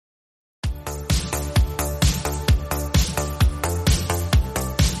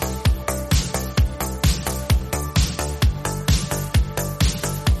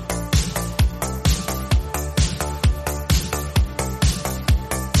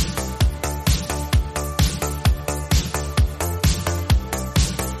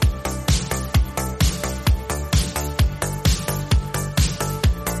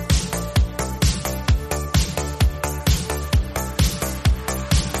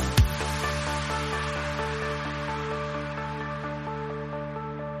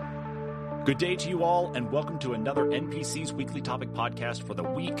Good day to you all, and welcome to another NPC's Weekly Topic podcast for the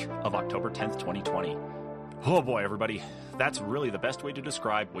week of October 10th, 2020. Oh boy, everybody, that's really the best way to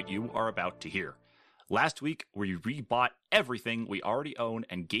describe what you are about to hear. Last week, we rebought everything we already own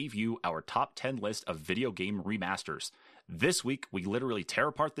and gave you our top 10 list of video game remasters. This week, we literally tear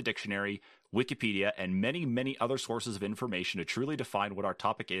apart the dictionary, Wikipedia, and many, many other sources of information to truly define what our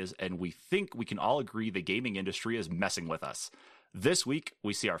topic is, and we think we can all agree the gaming industry is messing with us. This week,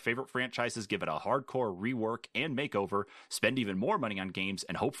 we see our favorite franchises give it a hardcore rework and makeover, spend even more money on games,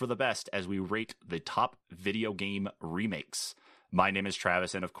 and hope for the best as we rate the top video game remakes. My name is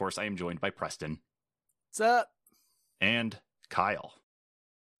Travis, and of course, I am joined by Preston. What's up? And Kyle.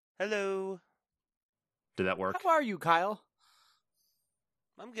 Hello. Did that work? How are you, Kyle?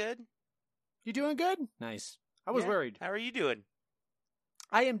 I'm good. You doing good? Nice. I was worried. How are you doing?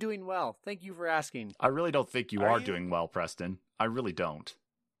 I am doing well. Thank you for asking. I really don't think you are doing well, Preston. I really don't.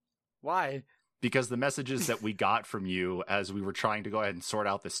 Why? Because the messages that we got from you as we were trying to go ahead and sort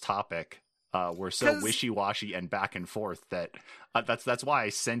out this topic were so wishy-washy and back and forth that that's why I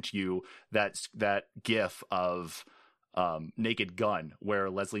sent you that gif of Naked Gun where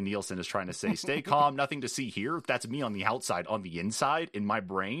Leslie Nielsen is trying to say, stay calm, nothing to see here. That's me on the outside. On the inside, in my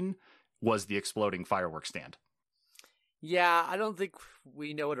brain, was the exploding fireworks stand. Yeah, I don't think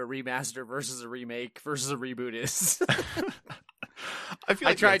we know what a remaster versus a remake versus a reboot is.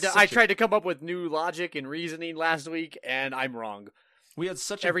 I tried to come up with new logic and reasoning last week, and I'm wrong. We had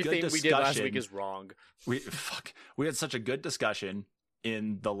such everything a good we did last week is wrong. We had such a good discussion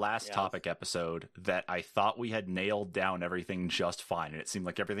in the last topic episode that I thought we had nailed down everything just fine, and it seemed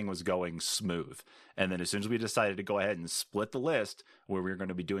like everything was going smooth. And then as soon as we decided to go ahead and split the list, where we were going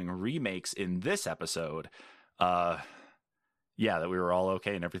to be doing remakes in this episode, that we were all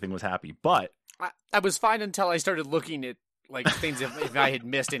okay and everything was happy. But I was fine until I started looking at like things if I had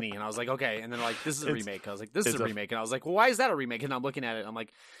missed any, and I was like, okay. And then like, this is a remake. I was like, this is a remake. And I was like, well, why is that a remake? And I'm looking at it. I'm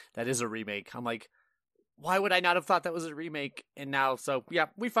like, that is a remake. I'm like, why would I not have thought that was a remake? And now, so yeah,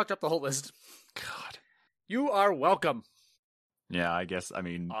 we fucked up the whole list. God, you are welcome. Yeah, I guess. I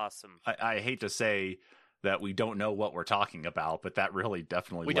mean, awesome. I hate to say that we don't know what we're talking about, but that really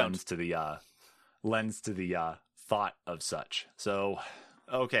definitely lends to the thought of such. So,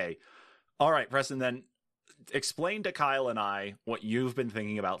 okay. All right, Preston, then explain to Kyle and I what you've been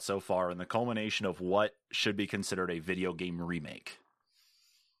thinking about so far in the culmination of what should be considered a video game remake.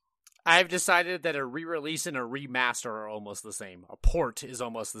 I've decided that a re-release and a remaster are almost the same. A port is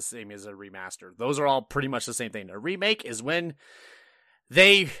almost the same as a remaster. Those are all pretty much the same thing. A remake is when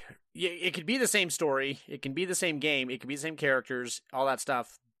it could be the same story, it can be the same game, it can be the same characters, all that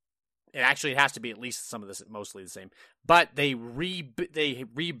stuff. It has to be at least some of this, mostly the same. But they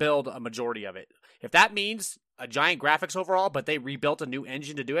rebuild a majority of it. If that means a giant graphics overhaul, but they rebuilt a new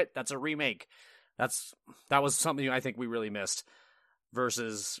engine to do it, that's a remake. That was something I think we really missed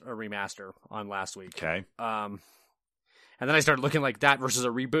versus a remaster on last week. Okay. And then I started looking like that versus a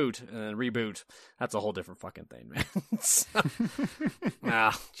reboot, and then reboot. That's a whole different fucking thing,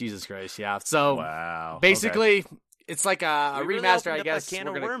 man. Jesus Christ, yeah. So wow. Basically. Okay. It's like a remaster, I guess. A can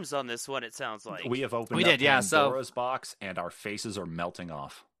of worms on this one, it sounds like. We have opened up Pandora's box, and our faces are melting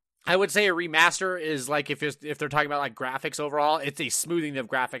off. I would say a remaster is like if they're talking about like graphics overall, it's a smoothing of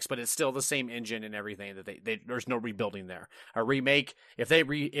graphics, but it's still the same engine and everything. That there's no rebuilding there. A remake, if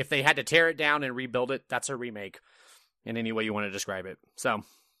they had to tear it down and rebuild it, that's a remake. In any way you want to describe it. So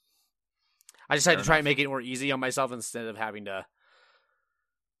I decided to try and make it more easy on myself instead of having to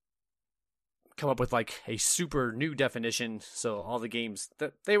come up with like a super new definition. So all the games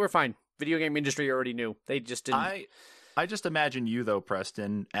they were fine. Video game industry already knew. They just didn't. I just imagine you though,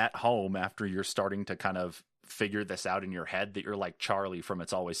 Preston, at home after you're starting to kind of figure this out in your head, that you're like Charlie from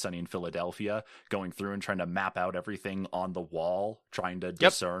It's Always Sunny in Philadelphia, going through and trying to map out everything on the wall, trying to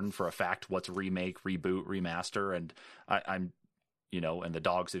discern for a fact what's remake, reboot, remaster. And I'm and the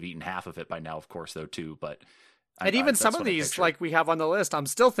dogs have eaten half of it by now, of course, though too. But and even some of these, like we have on the list, I'm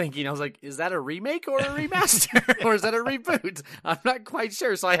still thinking, I was like, is that a remake or a remaster? Or is that a reboot? I'm not quite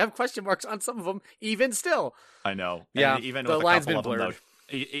sure. So I have question marks on some of them, even still. I know. Yeah, and even the with line's a couple been blurred. Of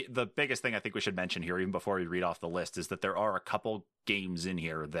them, though, the biggest thing I think we should mention here, even before we read off the list, is that there are a couple games in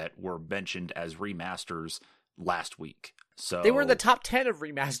here that were mentioned as remasters last week. So they were in the top 10 of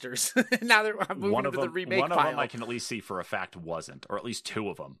remasters. Now they're moving to the remake One pile. of them I can at least see for a fact wasn't, or at least two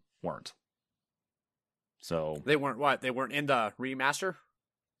of them weren't. So they weren't what? They weren't in the remaster?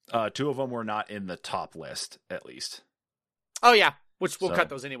 Two of them were not in the top list, at least. Oh yeah, which we'll cut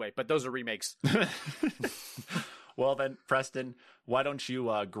those anyway, but those are remakes. Well then, Preston, why don't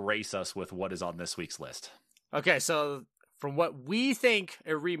you grace us with what is on this week's list? Okay, so from what we think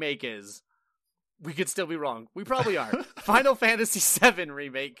a remake is, we could still be wrong. We probably are. Final Fantasy VII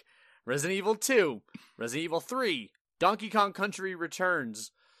Remake, Resident Evil 2, Resident Evil 3, Donkey Kong Country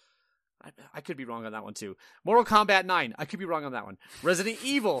Returns. I could be wrong on that one too. Mortal Kombat 9. I could be wrong on that one. Resident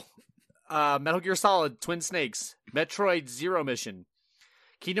Evil, Metal Gear Solid, Twin Snakes, Metroid Zero Mission,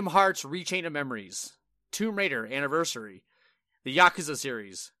 Kingdom Hearts Rechain of Memories, Tomb Raider Anniversary, the Yakuza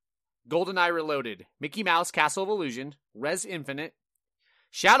series, GoldenEye Reloaded, Mickey Mouse Castle of Illusion, Res Infinite,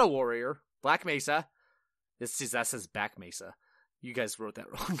 Shadow Warrior, Black Mesa. That says Back Mesa. You guys wrote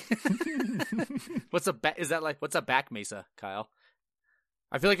that wrong. What's a Back Mesa, Kyle?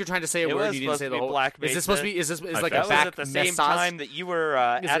 I feel like you're trying to say a word you didn't say the whole. Black Mesa. Is this supposed to be? Is this like that a back? Was at the same time that you were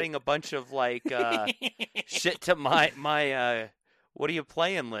adding a bunch of like shit to my what are you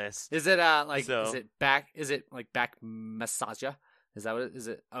playing list? Is it Is it back? Is it like back massager? Is that what it is?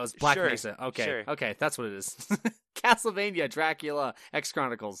 It? Oh, it's Black Mesa. Okay, sure. Okay, that's what it is. Castlevania, Dracula, X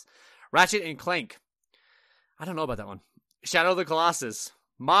Chronicles, Ratchet and Clank. I don't know about that one. Shadow of the Colossus,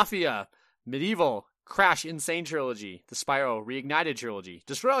 Mafia, Medieval, Crash Insane Trilogy, The Spyro Reignited Trilogy,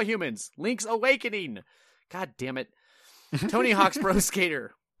 Destroy All Humans, Link's Awakening. God damn it. Tony Hawk's Pro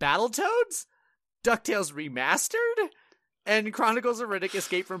Skater, Battletoads, DuckTales Remastered, and Chronicles of Riddick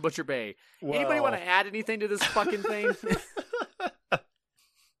Escape from Butcher Bay. Well... Anybody want to add anything to this fucking thing?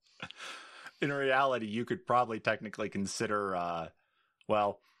 In reality, you could probably technically consider,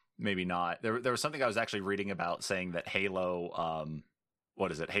 well, maybe not. There was something I was actually reading about saying that Halo,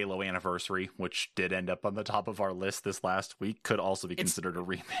 Halo Anniversary, which did end up on the top of our list this last week, could also be considered a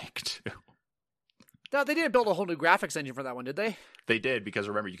remake, too. No, they didn't build a whole new graphics engine for that one, did they? They did, because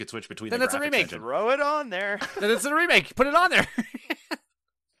remember, you could switch between then the it's graphics a remake. engine. Throw it on there. Then it's a remake. Put it on there.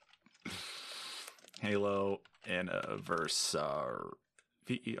 Halo Anniversary.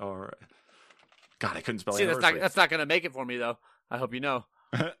 VER. God, I couldn't spell See, anniversary. that's not going to make it for me, though. I hope you know.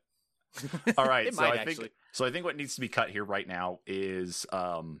 All right, It so might, I think what needs to be cut here right now is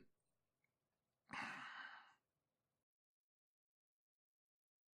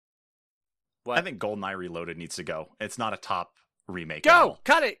what? I think GoldenEye Reloaded needs to go. It's not a top remake. Go!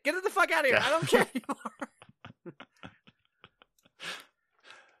 Cut it! Get it the fuck out of here! Yeah. I don't care anymore.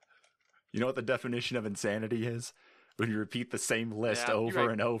 You know what the definition of insanity is? When you repeat the same list over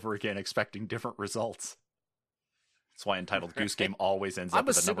and over again, expecting different results. That's why Entitled Goose Game always ends up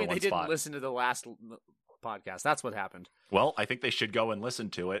at the number one spot. I'm assuming they didn't listen to the last podcast. That's what happened. Well, I think they should go and listen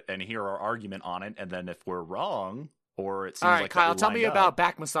to it and hear our argument on it, and then if we're wrong, or it seems all right, like Kyle, tell me up, about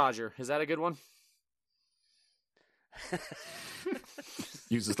Back Massager. Is that a good one?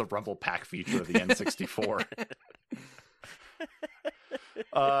 Uses the Rumble Pack feature of the N64.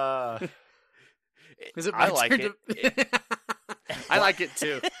 Is it I like it. I like it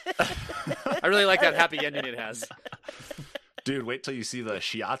too. I really like that happy ending it has. Dude, wait till you see the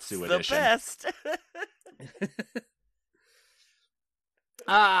Shiatsu the edition. best.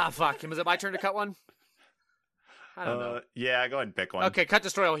 Fuck. Was it my turn to cut one? I don't know. Yeah, go ahead and pick one. Okay, cut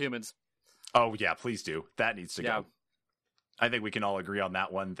Destroy All Humans. Oh, yeah, please do. That needs to go. I think we can all agree on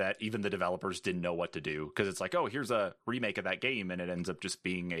that one, that even the developers didn't know what to do. Because it's like, oh, here's a remake of that game, and it ends up just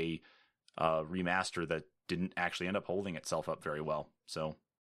being a remaster that didn't actually end up holding itself up very well. So,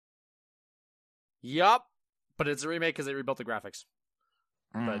 yup, but it's a remake because they rebuilt the graphics.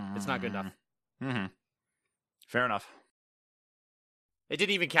 But it's not good enough. Mm-hmm. Fair enough. It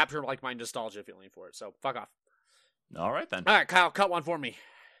didn't even capture like my nostalgia feeling for it. So fuck off. All right then. All right, Kyle, cut one for me.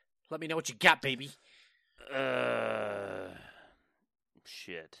 Let me know what you got, baby.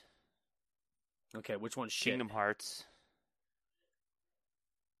 Shit. Okay, which one's shit? Kingdom Hearts.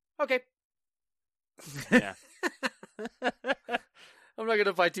 Okay. Yeah. I'm not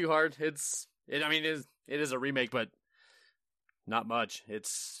gonna fight too hard. It is a remake, but not much. It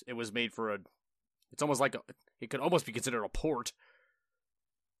was made for it's almost like it could almost be considered a port.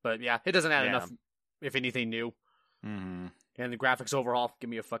 But yeah, it doesn't add enough, if anything, new. Mm-hmm. And the graphics overhaul, give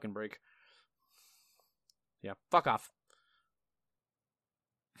me a fucking break. Yeah, fuck off.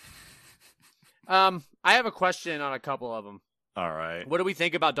 I have a question on a couple of them. All right. What do we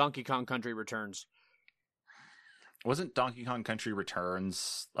think about Donkey Kong Country Returns? Wasn't Donkey Kong Country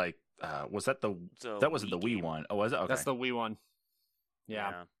Returns like was that that wasn't the Wii game. one? Oh, was it? Okay. That's the Wii one.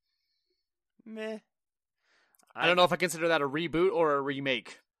 Yeah. Meh. I don't know if I consider that a reboot or a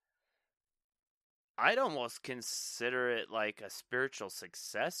remake. I'd almost consider it like a spiritual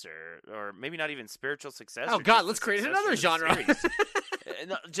successor, or maybe not even spiritual successor. Oh God, let's create another genre.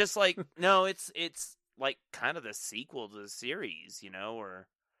 No, just like no, it's like kind of the sequel to the series, you know, or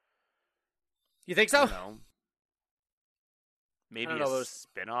you think so? I don't know. Maybe a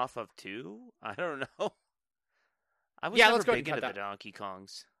spin-off of 2? I don't know. I was never let's go ahead big and cut into the that. Donkey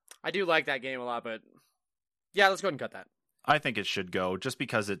Kongs. I do like that game a lot, but yeah, let's go ahead and cut that. I think it should go just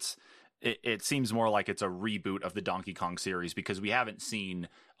because it seems more like it's a reboot of the Donkey Kong series because we haven't seen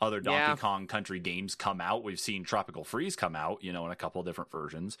other Donkey Kong Country games come out. We've seen Tropical Freeze come out, in a couple of different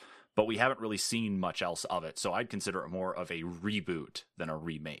versions, but we haven't really seen much else of it. So I'd consider it more of a reboot than a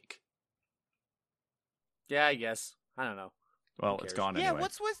remake. Yeah, I guess. I don't know. Well, it's gone Yeah, anyway.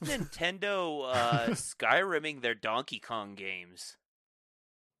 what's with Nintendo Skyrimming their Donkey Kong games?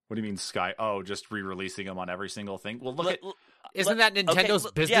 What do you mean Sky? Oh, just re-releasing them on every single thing? Well, look at... Isn't that Nintendo's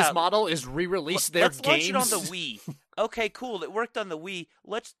business model is re-release their games? Let's launch it on the Wii. Okay, cool. It worked on the Wii.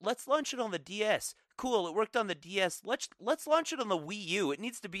 Let's launch it on the DS. Cool. It worked on the DS. Let's launch it on the Wii U. It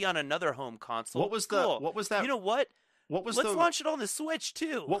needs to be on another home console. What was that? You know what? Let's launch it on the Switch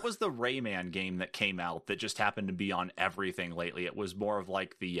too. What was the Rayman game that came out that just happened to be on everything lately? It was more of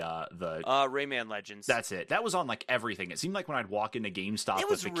like the Rayman Legends. That's it. That was on like everything. It seemed like when I'd walk into GameStop it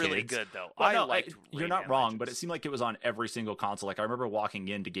was with the really kids, good though. Well, I liked you're Rayman not wrong, Legends. but it seemed like it was on every single console. Like I remember walking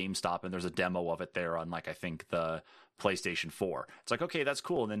into GameStop and there's a demo of it there on like I think the PlayStation 4. It's like, okay, that's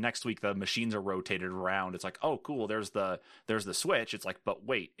cool. And then next week the machines are rotated around. It's like, oh, cool. There's the Switch. It's like, but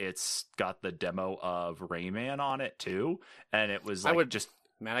wait, it's got the demo of Rayman on it too. And it was like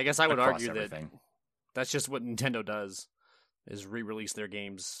I guess I would argue everything. That's just what Nintendo does, is re-release their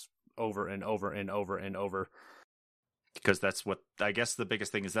games over and over and over and over. Because that's what, I guess the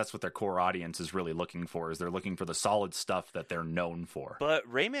biggest thing is that's what their core audience is really looking for, is they're looking for the solid stuff that they're known for. But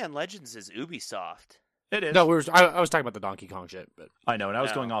Rayman Legends is Ubisoft. It is. No, I was talking about the Donkey Kong shit, but I know, and I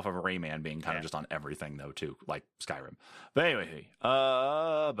was going off of Rayman being kind of just on everything though too, like Skyrim. But anyway,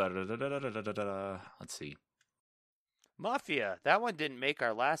 let's see. Mafia. That one didn't make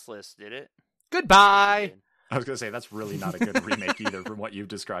our last list, did it? Goodbye. I was gonna say that's really not a good remake either, from what you've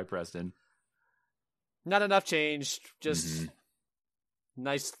described, Preston. Not enough changed. Just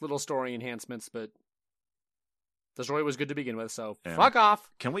nice little story enhancements, but the story was good to begin with, so fuck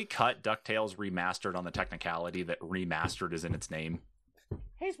off. Can we cut DuckTales Remastered on the technicality that remastered is in its name?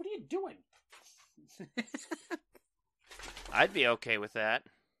 Hayes, what are you doing? I'd be okay with that.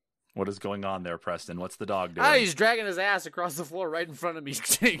 What is going on there, Preston? What's the dog doing? He's dragging his ass across the floor right in front of me,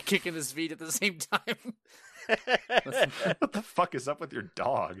 kicking his feet at the same time. What the fuck is up with your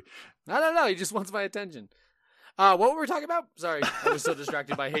dog? I don't know. He just wants my attention. What were we talking about? Sorry, I was so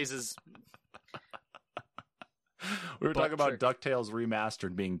distracted by Hayes's. We were talking about DuckTales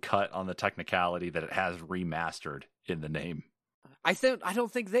Remastered being cut on the technicality that it has remastered in the name. I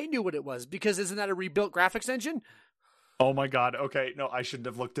don't think they knew what it was, because isn't that a rebuilt graphics engine? Oh my god, okay, no, I shouldn't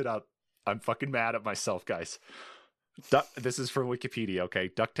have looked it up. I'm fucking mad at myself, guys. This is from Wikipedia, okay?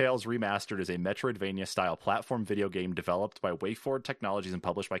 DuckTales Remastered is a Metroidvania-style platform video game developed by WayForward Technologies and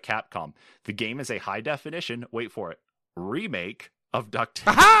published by Capcom. The game is a high-definition, wait for it, remake of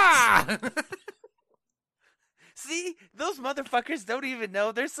DuckTales. Ha! See? Those motherfuckers don't even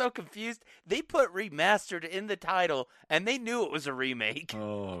know. They're so confused. They put remastered in the title, and they knew it was a remake.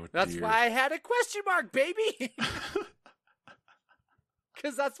 Oh, That's dear. why I had a question mark, baby!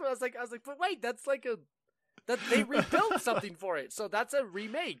 Because that's what I was like, but wait, that's like that they rebuilt something for it, so that's a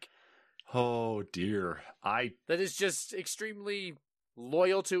remake. Oh, dear. That is just extremely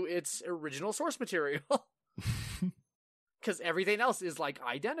loyal to its original source material. Because everything else is, like,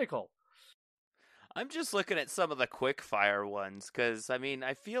 identical. I'm just looking at some of the quick fire ones, because, I mean,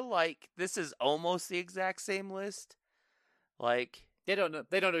 I feel like this is almost the exact same list. Like... They don't know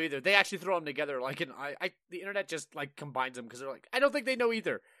either. They actually throw them together, like, the internet just, like, combines them, because they're like, I don't think they know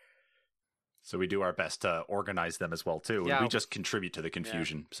either. So we do our best to organize them as well, too. Yeah. And we just contribute to the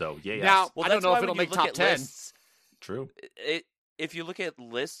confusion. Yeah. So, yeah. Now, well, I don't know if it'll make top 10. Lists, True. If you look at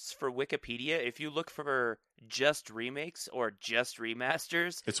lists for Wikipedia, if you look for just remakes or just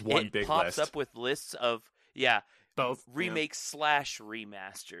remasters, it's one big pops list. Up with lists of, both remakes /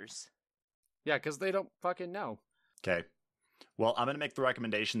 remasters. Yeah, because they don't fucking know. Okay. Well, I'm going to make the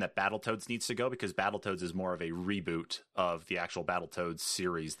recommendation that Battletoads needs to go, because Battletoads is more of a reboot of the actual Battletoads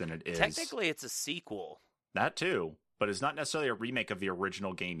series than it is. Technically, it's a sequel. That too, but it's not necessarily a remake of the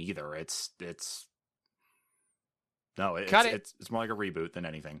original game either. It's more like a reboot than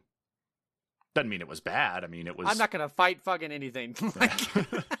anything. Doesn't mean it was bad. I mean, it was. I'm not going to fight fucking anything.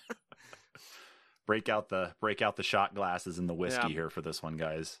 break out the shot glasses and the whiskey here for this one,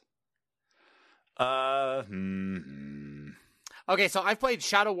 guys. Okay, so I've played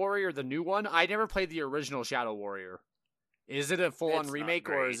Shadow Warrior, the new one. I never played the original Shadow Warrior. Is it a full-on remake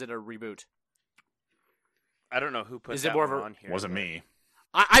or is it a reboot? I don't know who put is that it more one of a, on here. Wasn't me.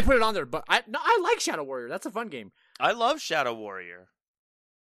 I put it on there, but I like Shadow Warrior. That's a fun game. I love Shadow Warrior.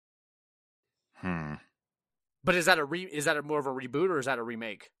 But is that more of a reboot or is that a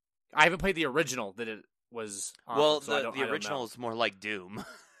remake? I haven't played the original that it was. Well, so I the don't original know. is more like Doom.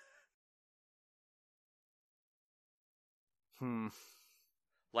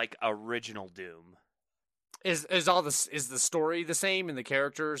 Like original Doom. Is the story the same and the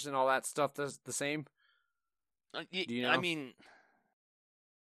characters and all that stuff the same? Do you know? I mean,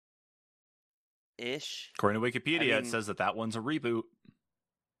 ish. According to Wikipedia, I it mean- says that one's a reboot.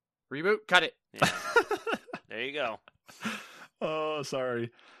 Reboot? Cut it. Yeah. There you go. Oh,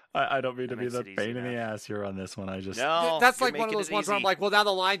 sorry. I don't mean That to be makes the it easy pain in the enough. ass here on this one. I just No, That's you're like one of making those it ones where I'm easy. like, well, now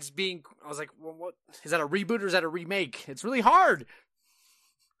the line's being. I was like, well, what is that, a reboot or is that a remake? It's really hard.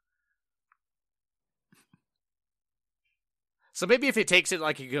 So maybe if it takes it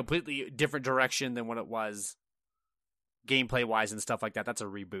like a completely different direction than what it was, gameplay wise and stuff like that, that's a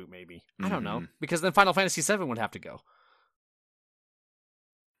reboot. Maybe I don't know, because then Final Fantasy VII would have to go.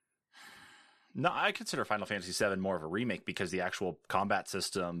 No, I consider Final Fantasy VII more of a remake because the actual combat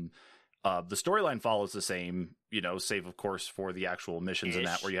system, the storyline follows the same, save of course for the actual missions and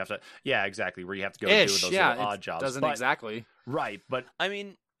that Ish. where you have to, exactly, where you have to go Ish, do those yeah, little odd it jobs. doesn't But- exactly. right, but I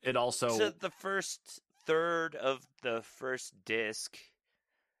mean, it also so the first third of the first disc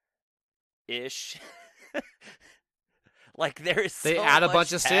ish. Like there's They so add a much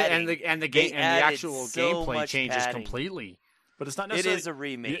bunch of shit, and padding. the They game and the added actual so gameplay much changes padding. completely. but it's not It necessarily is a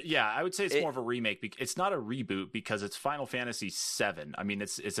remake. Yeah, I would say it's more of a remake. It's not a reboot because it's Final Fantasy VII. I mean,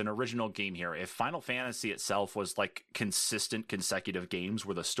 it's an original game here. If Final Fantasy itself was like consistent consecutive games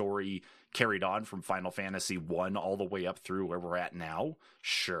where the story carried on from Final Fantasy 1 all the way up through where we're at now,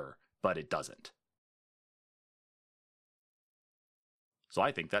 sure, but it doesn't. So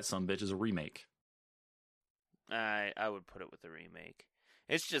I think that sumbitch is a remake. I would put it with a remake.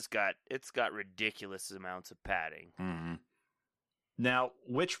 It's got ridiculous amounts of padding. Mm-hmm. Now,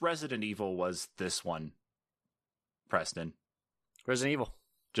 which Resident Evil was this one, Preston? Resident Evil.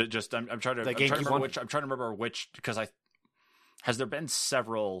 I'm trying to The I'm trying to GameCube remember one? which. I'm trying to remember which because has there been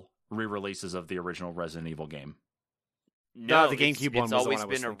several re-releases of the original Resident Evil game? No, the it's- GameCube one It's was the always one I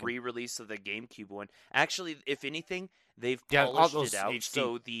was been a thinking. re-release of the GameCube one. Actually, if anything, they've Yeah, all polished those it out HD.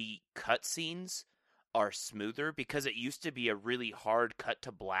 so the cutscenes are smoother because it used to be a really hard cut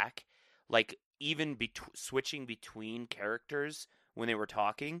to black, like even switching between characters when they were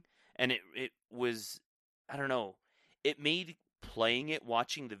talking, and it was, I don't know, it made playing it,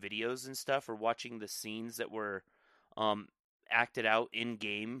 watching the videos and stuff, or watching the scenes that were acted out in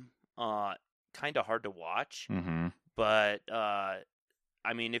game, kind of hard to watch. Mm-hmm. But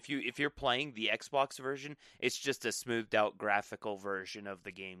I mean, if you're playing the Xbox version, it's just a smoothed out graphical version of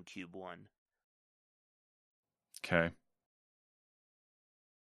the GameCube one. Okay.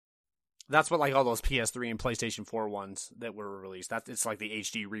 That's what like all those PS3 and PlayStation 4 ones that were released. It's like the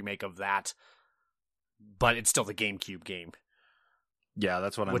HD remake of that, but it's still the GameCube game, Yeah,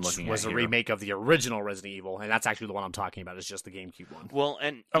 that's what I'm which looking was at a here. remake of the original Resident Evil, and that's actually the one I'm talking about. It's just the GameCube one. Well,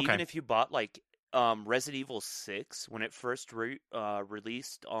 and Okay. even if you bought like Resident Evil 6 when it first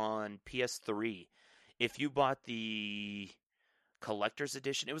released on PS3, if you bought the collector's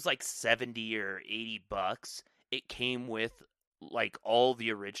edition, it was like $70 or $80. It came with like all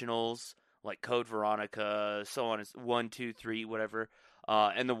the originals, like Code Veronica, so on, 1, 2, 3, whatever.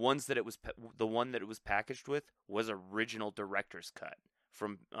 And the ones that the one that it was packaged with was original director's cut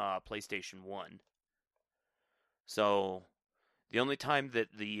from PlayStation 1. So the only time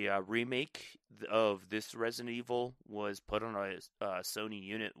that the remake of this Resident Evil was put on a Sony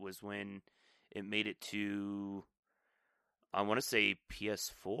unit was when it made it to, I want to say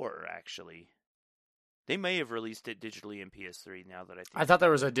PS4, actually. They may have released it digitally in PS3 now that I think. I thought there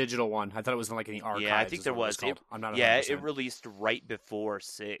was a digital one. I thought it was in like any archives. Yeah, I think is there what it was. called. I'm not. Yeah, 100%. it released right before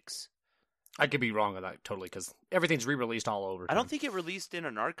 6. I could be wrong on that totally because everything's re-released all over. I don't think it released in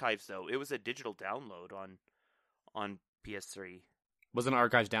an archives though. It was a digital download on PS3. Was it an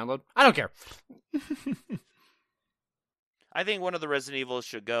archives download? I don't care. I think one of the Resident Evils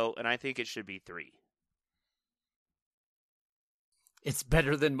should go, and I think it should be 3. It's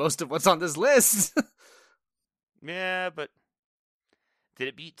better than most of what's on this list. Yeah, but did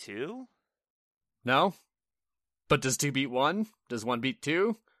it beat 2? No, but does 2 beat 1? Does 1 beat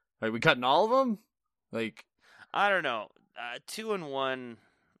 2? Are we cutting all of them? Like, I don't know. 2 and 1,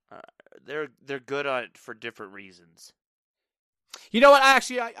 they're good on it for different reasons. you know what?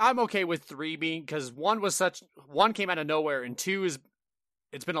 I'm okay with 3 being, because 1 came out of nowhere, and 2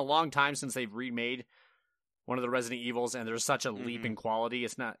 it's been a long time since they've remade one of the Resident Evils, and there's such a leap in quality.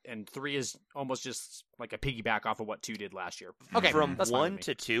 It's not, and 3 is almost just like a piggyback off of what 2 did last year. Okay, From that's fine with 1 me.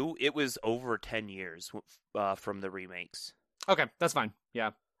 to 2, it was over 10 years from the remakes. Okay, that's fine. Yeah,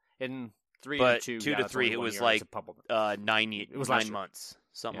 and 3 But to 2, 2 yeah, to that's 3, only it 1 was year. like It's a couple- 9 It was last 9 year. months.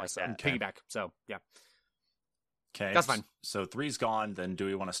 something like so that. piggyback. So yeah, Okay, that's fine. So 3's gone. Then do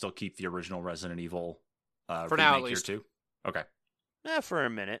we want to still keep the original Resident Evil For now, at remake least. here too? Okay. For a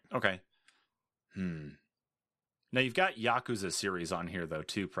minute. Okay. Now you've got Yakuza series on here though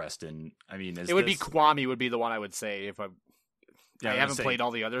too, Preston. I mean, it would be Kiwami would be the one I would say if I haven't played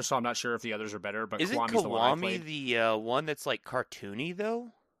all the others, so I'm not sure if the others are better. But isn't Kiwami's the one I played. the one that's like cartoony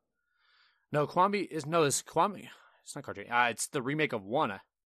though? No, Kiwami is It's Kiwami. It's not cartoony. It's the remake of one.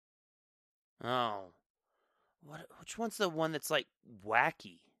 Oh, which one's the one that's like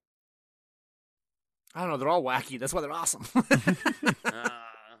wacky? I don't know. They're all wacky. That's why they're awesome.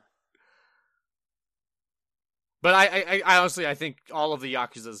 But I honestly, I think all of the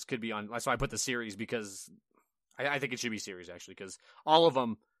Yakuzas could be on. That's why I put the series, because I think it should be series, actually, because all of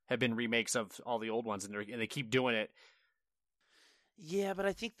them have been remakes of all the old ones, and they keep doing it. Yeah, but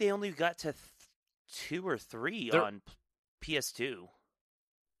I think they only got to 2 or 3 on PS2.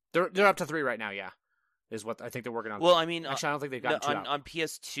 They're up to 3 right now, yeah. Is what I think they're working on. Well, I mean, actually, I don't think they've gotten 2 out. On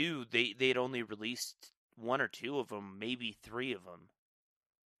PS2, they'd only released 1 or 2 of them, maybe 3 of them.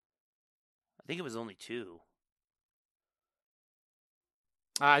 I think it was only 2.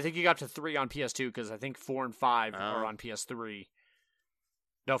 I think you got to 3 on PS2 because I think 4 and 5 are on PS3.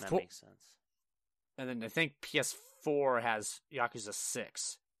 No, that makes sense. And then I think PS4 has Yakuza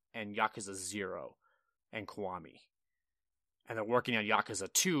 6 and Yakuza 0 and Kiwami. And they're working on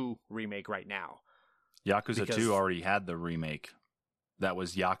Yakuza 2 remake right now. Yakuza 2 already had the remake. That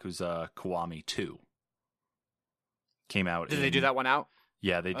was Yakuza Kiwami 2. Came out. Did they do that one out?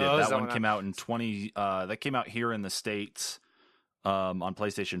 Yeah, they did. That one came out in that came out here in the States on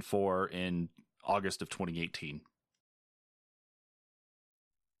PlayStation 4 in August of 2018.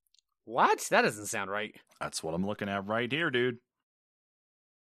 What? That doesn't sound right. That's what I'm looking at right here, dude.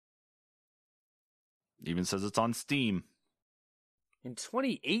 Even says it's on Steam. In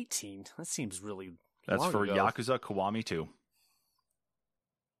 2018? That seems really That's long for ago. Yakuza Kiwami 2.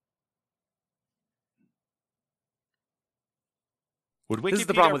 Would Wikipedia This is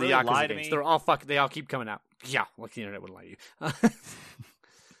the problem with really the lie Yakuza to games. me? They're all they all keep coming out. Yeah, like the internet wouldn't lie to you.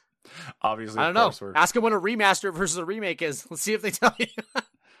 Obviously, I don't know. Ask them what a remaster versus a remake is. Let's see if they tell you.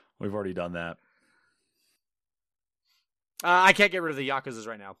 We've already done that. I can't get rid of the Yakuzas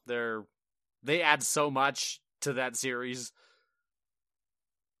right now. They add so much to that series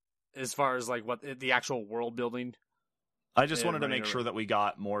as far as like what the actual world building. I just wanted to make sure that we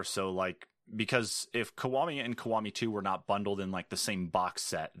got more so like, because if Kiwami and Kiwami 2 were not bundled in like the same box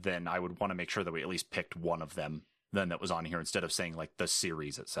set, then I would want to make sure that we at least picked one of them then that was on here instead of saying like the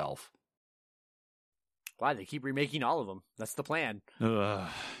series itself. Why? They keep remaking all of them. That's the plan. Ugh.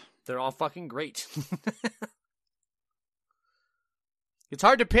 They're all fucking great. It's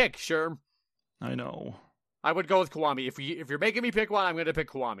hard to pick, sure. I know. I would go with Kiwami. If you're making me pick one, I'm going to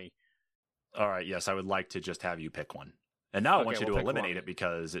pick Kiwami. All right, yes, I would like to just have you pick one. And now I want you to eliminate Kiwami. it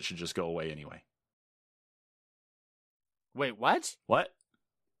because it should just go away anyway. Wait, what? What?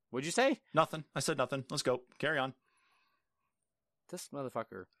 What'd you say? Nothing. I said nothing. Let's go. Carry on. This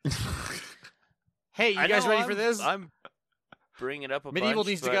motherfucker. Hey, you guys ready for this? I'm bringing it up a Medieval bunch,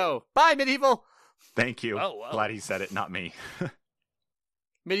 needs but... to go. Bye, Medieval. Thank you. Oh, wow. Glad he said it, not me.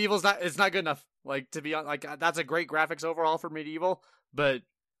 Medieval's it's not good enough. Like, to be honest, like, that's a great graphics overhaul for Medieval, but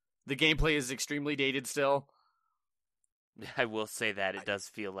the gameplay is extremely dated still. I will say that it does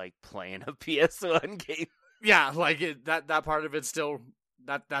feel like playing a PS1 game. Yeah, like that part of it's still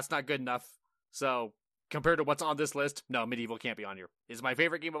that's not good enough. So compared to what's on this list, no, Medieval can't be on here. It's my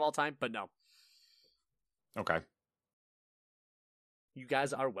favorite game of all time, but no. Okay. You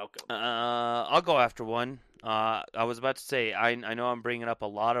guys are welcome. I'll go after one. I was about to say I know I'm bringing up a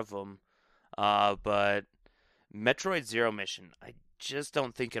lot of them, but Metroid Zero Mission, I just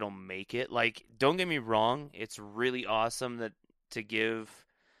don't think it'll make it. Like, don't get me wrong, it's really awesome to give,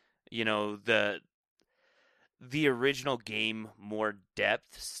 the original game more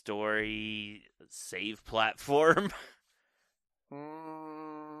depth, story, save platform.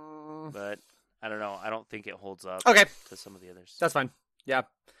 But I don't know. I don't think it holds up to some of the others. That's fine. Yeah.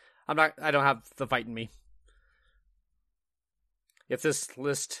 I don't have the fight in me. If this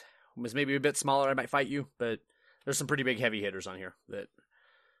list was maybe a bit smaller, I might fight you, but there's some pretty big heavy hitters on here that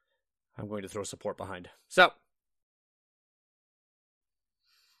I'm going to throw support behind. So,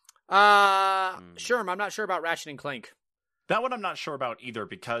 sure, I'm not sure about Ratchet and Clank. That one I'm not sure about either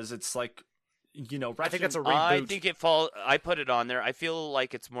because it's like, Ratchet. I think that's a reboot. I think I put it on there. I feel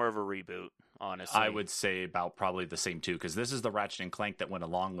like it's more of a reboot, honestly. I would say about probably the same too, because this is the Ratchet and Clank that went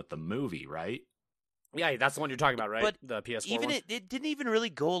along with the movie, right? Yeah, that's the one you're talking about, right? But The PS4 even one? it didn't even really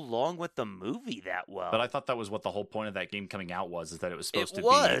go along with the movie that well. But I thought that was what the whole point of that game coming out was, is that it was supposed to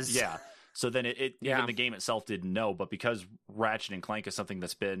was. be. Yeah. So then even the game itself didn't know, but because Ratchet and Clank is something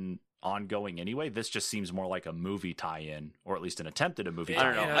that's been ongoing anyway, this just seems more like a movie tie-in, or at least an attempt at a movie tie-in.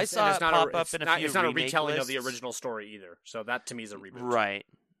 I don't know. I saw it pop up in a few It's not a remake retelling lists. of the original story either. So that to me is a reboot. Right.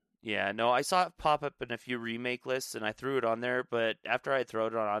 Yeah, no, I saw it pop up in a few remake lists, and I threw it on there, but after I threw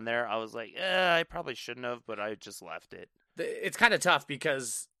it on there, I was like, I probably shouldn't have, but I just left it. It's kind of tough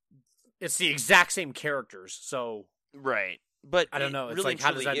because it's the exact same characters, so... Right. But I don't know. It's really like,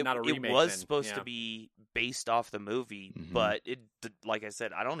 how does that not a remake? It was then? supposed to be based off the movie, but it, like I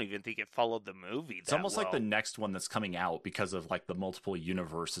said, I don't even think it followed the movie. It's almost like the next one that's coming out because of like the multiple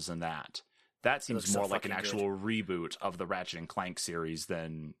universes and that. That seems more like an actual reboot of the Ratchet and Clank series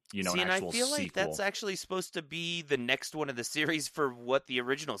than, an actual sequel. And I feel like that's actually supposed to be the next one of the series for what the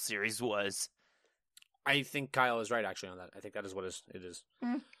original series was. I think Kyle is right, actually, on that. I think that is what it is.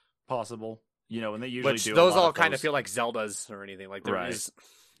 Possible. And they usually do those all kind of feel like Zelda's or anything. Like there is,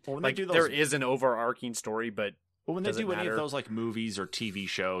 well, when like they do those, there is an overarching story, but when they do any of those like movies or TV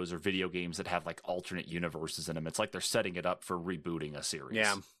shows or video games that have like alternate universes in them, it's like they're setting it up for rebooting a series.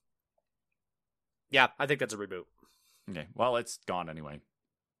 Yeah, I think that's a reboot. Okay, well, it's gone anyway.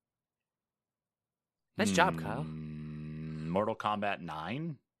 Nice job, Kyle. Mortal Kombat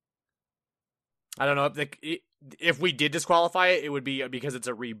 9? I don't know if we did disqualify it, it would be because it's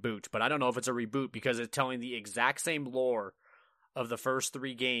a reboot. But I don't know if it's a reboot because it's telling the exact same lore of the first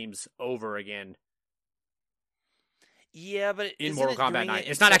 3 games over again. Yeah, but in Mortal Kombat 9,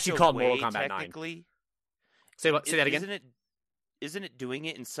 it's not actually called Mortal Kombat 9. Say that again. Isn't it doing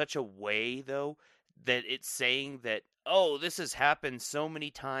it in such a way though that it's saying that this has happened so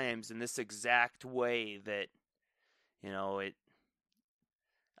many times in this exact way that it.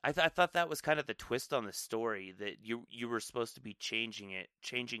 I thought that was kind of the twist on the story, that you were supposed to be changing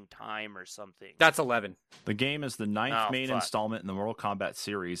time or something. That's 11. The game is the 9th main installment in the Mortal Kombat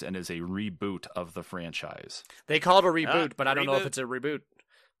series and is a reboot of the franchise. They call it a reboot, but I don't know if it's a reboot.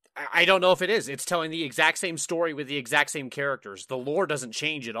 I don't know if it is. It's telling the exact same story with the exact same characters. The lore doesn't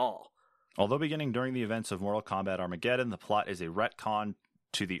change at all. Although beginning during the events of Mortal Kombat Armageddon, the plot is a retcon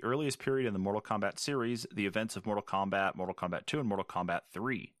to the earliest period in the Mortal Kombat series, the events of Mortal Kombat 2, and Mortal Kombat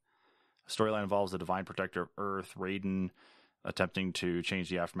 3. The storyline involves the Divine Protector of Earth, Raiden, attempting to change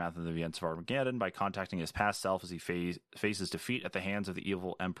the aftermath of the events of Armageddon by contacting his past self as he faces defeat at the hands of the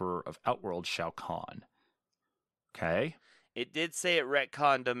evil Emperor of Outworld, Shao Kahn. Okay. It did say it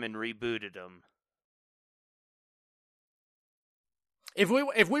retconned him and rebooted him. If we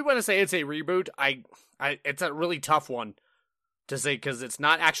want to say it's a reboot, it's a really tough one to say because it's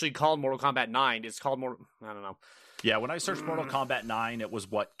not actually called Mortal Kombat 9. It's called I don't know. Yeah, when I searched Mortal Kombat 9, it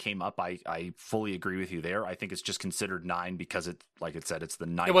was what came up. I fully agree with you there. I think it's just considered 9 because it, like it said, it's the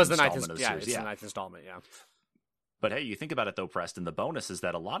 9th installment of the series. It's the 9th installment, yeah. But hey, you think about it though, Preston, the bonus is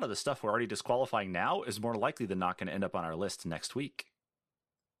that a lot of the stuff we're already disqualifying now is more likely than not going to end up on our list next week.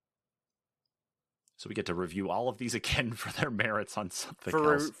 So we get to review all of these again for their merits on something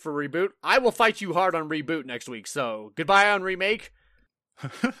else. For reboot? I will fight you hard on reboot next week, so goodbye on remake.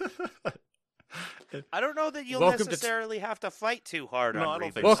 I don't know that you'll necessarily have to fight too hard on I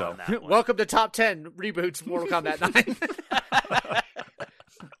don't reboot. think so. On that one. Welcome to top 10 reboots Mortal Kombat 9.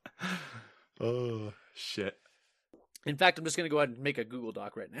 Oh, shit. In fact, I'm just going to go ahead and make a Google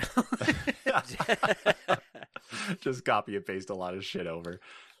Doc right now. Just copy and paste a lot of shit over.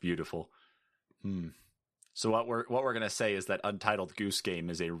 Beautiful. So what we're going to say is that Untitled Goose Game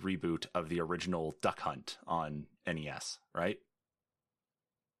is a reboot of the original Duck Hunt on NES, right?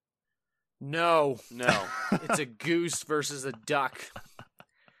 No. It's a goose versus a duck.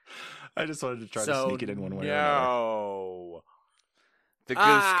 I just wanted to try to sneak it in one way or another. The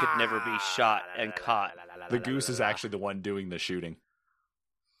goose could never be shot and caught. The goose is actually the one doing the shooting.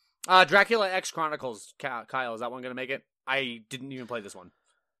 Dracula X Chronicles, Kyle, is that one going to make it? I didn't even play this one.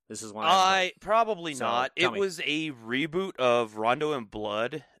 This is one probably not. It was a reboot of Rondo and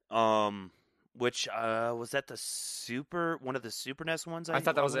Blood, which was that one of the Super NES ones? I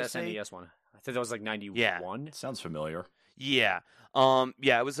thought that was the SNES one. I think that was like 91. Yeah. Sounds familiar. Yeah.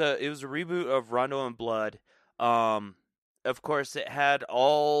 It was a reboot of Rondo and Blood. Of course, it had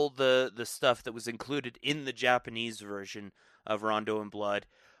all the stuff that was included in the Japanese version of Rondo and Blood.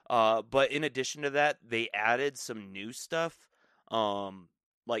 But in addition to that, they added some new stuff,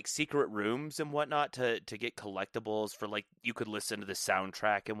 like secret rooms and whatnot to get collectibles for, like, you could listen to the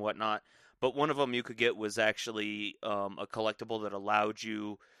soundtrack and whatnot. But one of them you could get was actually a collectible that allowed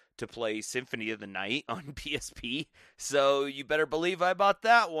you to play Symphony of the Night on PSP. So you better believe I bought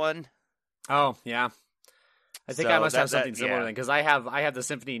that one. Oh, yeah. I think So I must have something similar yeah. then, because I have the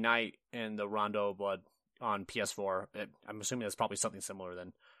Symphony Night and the Rondo of Blood on PS4. I'm assuming that's probably something similar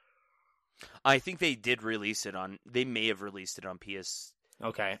then. I think they did release it on. They may have released it on PS.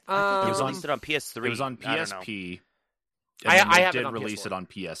 Okay. I thought they It was on- released it on PS3. It was on I don't know. PSP. I And then they have it did on release PS4. it on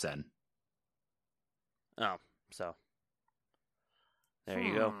PSN. Oh, so there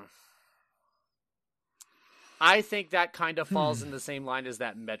you go. I think that kind of falls in the same line as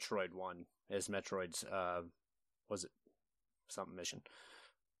that Metroid one, as Metroid's, was it something mission?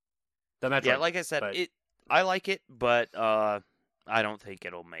 The Metroid. Yeah, like I said, but- I like it, but I don't think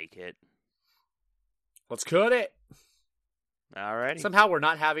it'll make it. Let's cut it. Alrighty. Somehow we're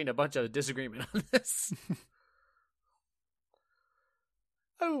not having a bunch of disagreement on this.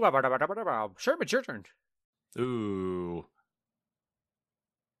 Oh, sure, it's your turn. Ooh.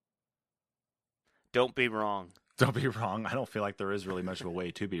 Don't be wrong. Don't be wrong. I don't feel like there is really much of a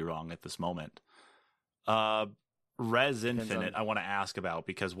way to be wrong at this moment. Res Infinite, I want to ask about,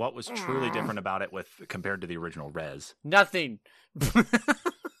 because what was truly different about it compared to the original Res? Nothing.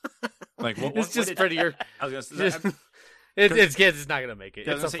 Like It's just prettier. I was gonna say, It's not gonna make it.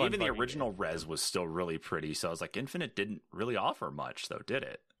 I was It's gonna say, a fun even the fucking original game. Res was still really pretty. So I was like, Infinite didn't really offer much, though, did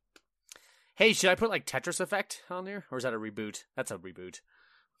it? Hey, should I put like Tetris Effect on there, or is that a reboot? That's a reboot.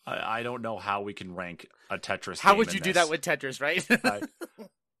 I don't know how we can rank a Tetris. How game would in you do this. that with Tetris, right?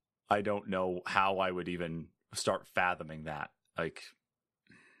 I don't know how I would even start fathoming that. Like,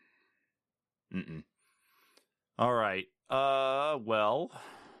 all right. Well,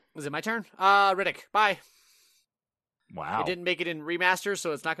 Is it my turn? Riddick, bye. wow. It didn't make it in remaster,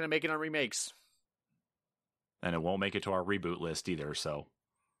 so it's not going to make it on remakes. And it won't make it to our reboot list either. So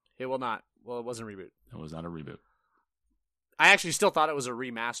It will not. Well, it wasn't a reboot. it was not a reboot. I actually still thought it was a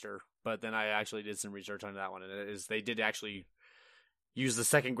remaster, but then I actually did some research on that one, and they did actually use the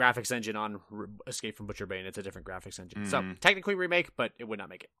second graphics engine on Escape from Butcher Bay, and it's a different graphics engine. So technically remake, but it would not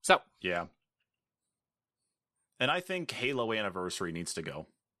make it. So Yeah. And I think Halo Anniversary needs to go.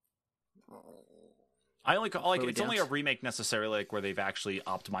 I only like it's only a remake necessarily, like where they've actually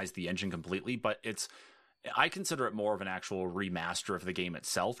optimized the engine completely, but I consider it more of an actual remaster of the game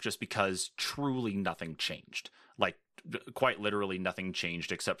itself, just because truly nothing changed. Like, quite literally nothing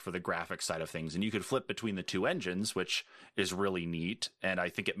changed except for the graphics side of things. And you could flip between the two engines, which is really neat. And I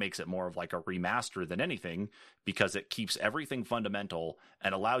think it makes it more of like a remaster than anything, because it keeps everything fundamental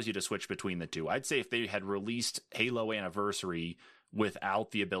and allows you to switch between the two. I'd say if they had released Halo Anniversary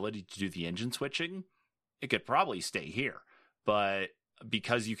without the ability to do the engine switching, it could probably stay here. But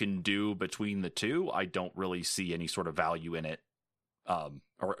because you can do between the two, I don't really see any sort of value in it.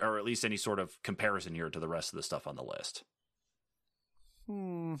 Or at least any sort of comparison here to the rest of the stuff on the list.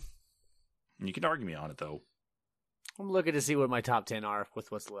 You can argue me on it, though. I'm looking to see what my top 10 are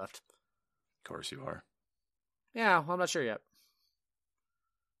with what's left. Of course you are. Yeah, I'm not sure yet.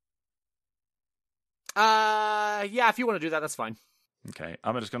 Yeah, if you want to do that, that's fine. Okay,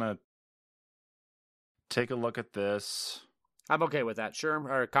 I'm just going to take a look at this. I'm okay with that. Sure.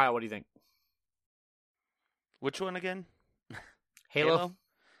 Or Kyle, what do you think? Which one again? Halo?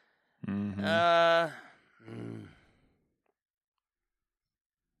 Mm-hmm.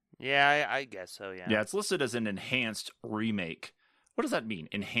 Yeah, I guess so, yeah. Yeah, it's listed as an enhanced remake. What does that mean,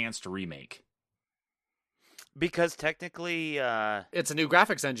 enhanced remake? Because technically, It's a new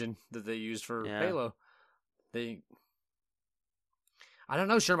graphics engine that they used for Yeah. Halo. I don't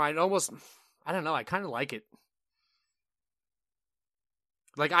know, Sherman. I don't know. I kind of like it.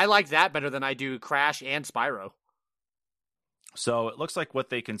 Like, I like that better than I do Crash and Spyro. So it looks like what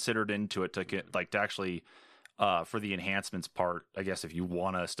they considered into it to get, like, to actually, for the enhancements part, I guess if you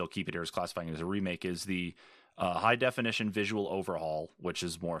want to still keep it here as classifying it as a remake, is the high definition visual overhaul, which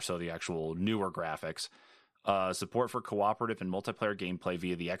is more so the actual newer graphics. Support for cooperative and multiplayer gameplay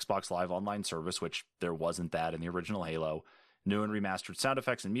via the Xbox Live Online service, which there wasn't that in the original Halo. New and remastered sound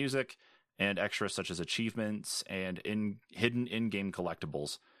effects and music, and extras such as achievements and hidden in-game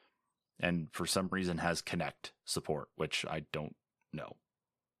collectibles. And for some reason has Kinect support, which I don't know.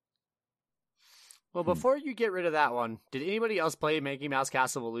 Well, before you get rid of that one, did anybody else play Mickey Mouse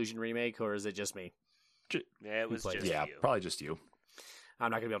Castle of Illusion remake, or is it just me? yeah, it was played just it? Yeah, you. probably just you.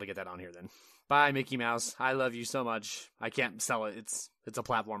 I'm not gonna be able to get that on here then. Bye, Mickey Mouse. I love you so much. I can't sell it. It's a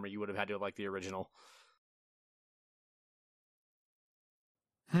platformer. You would have had to have liked the original.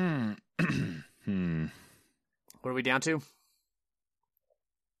 What are we down to?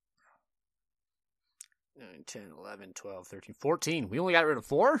 9, 10, 11, 12, 13, 14. We only got rid of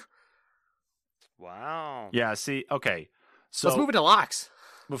 4? Wow. Yeah, see, okay. So Let's move into locks.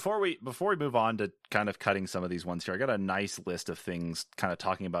 Before we move on to kind of cutting some of these ones here, I got a nice list of things kind of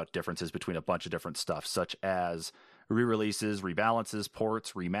talking about differences between a bunch of different stuff, such as re-releases, rebalances,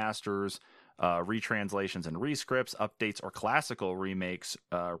 ports, remasters, retranslations and rescripts, updates or classical remakes,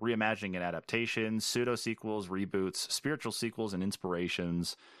 reimagining and adaptations, pseudo-sequels, reboots, spiritual sequels and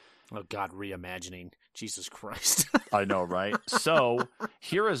inspirations. Oh, God, reimagining. Jesus Christ. I know, right? So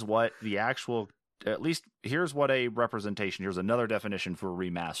here is what the actual... At least here's what a representation. Here's another definition for a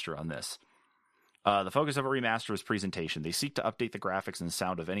remaster on this. The focus of a remaster is presentation. They seek to update the graphics and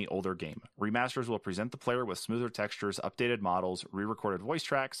sound of any older game. Remasters will present the player with smoother textures, updated models, re-recorded voice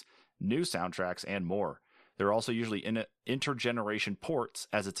tracks, new soundtracks, and more. There are also usually intergeneration ports,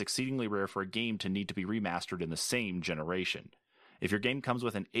 as it's exceedingly rare for a game to need to be remastered in the same generation. If your game comes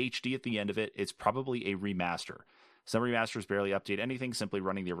with an HD at the end of it, it's probably a remaster. Some remasters barely update anything, simply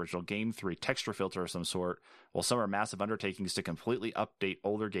running the original game through a texture filter of some sort, while some are massive undertakings to completely update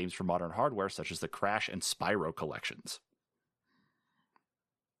older games for modern hardware, such as the Crash and Spyro collections.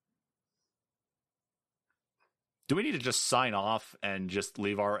 Do we need to just sign off and just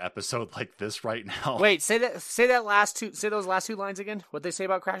leave our episode like this right now? Wait, say those last two lines again. What they say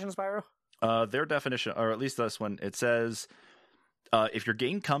about Crash and Spyro? Their definition, or at least this one, it says... if your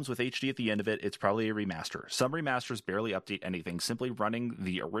game comes with HD at the end of it, it's probably a remaster. Some remasters barely update anything, simply running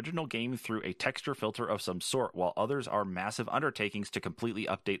the original game through a texture filter of some sort, while others are massive undertakings to completely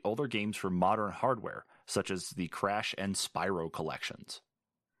update older games for modern hardware, such as the Crash and Spyro collections.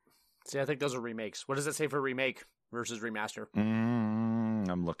 See, I think those are remakes. What does it say for remake versus remaster?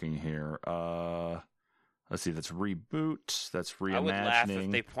 I'm looking here. Let's see, that's reboot, that's reimagining. I would laugh if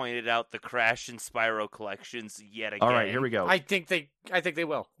they pointed out the Crash and Spyro collections yet again. All right, here we go. I think they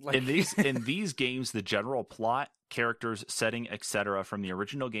will. Like... In these games, the general plot, characters, setting, etc. from the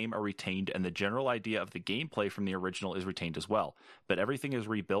original game are retained, and the general idea of the gameplay from the original is retained as well. But everything is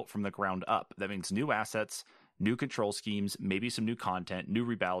rebuilt from the ground up. That means new assets, new control schemes, maybe some new content, new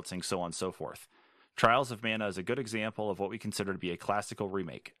rebalancing, so on and so forth. Trials of Mana is a good example of what we consider to be a classical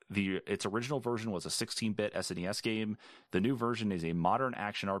remake. Its original version was a 16-bit SNES game. The new version is a modern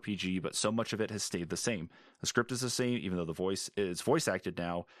action RPG, but so much of it has stayed the same. The script is the same, even though the voice is voice-acted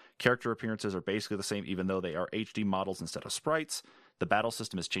now. Character appearances are basically the same, even though they are HD models instead of sprites. The battle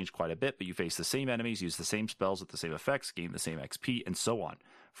system has changed quite a bit, but you face the same enemies, use the same spells with the same effects, gain the same XP, and so on.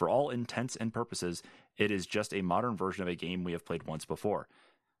 For all intents and purposes, it is just a modern version of a game we have played once before.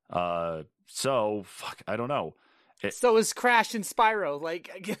 I don't know. So is Crash and Spyro, like,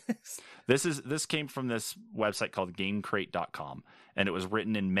 I guess. This came from this website called GameCrate.com, and it was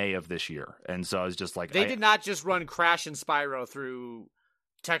written in May of this year. And so I was just like... They did not just run Crash and Spyro through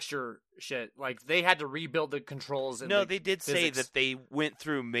texture shit. Like, they had to rebuild the controls. And they did say that they went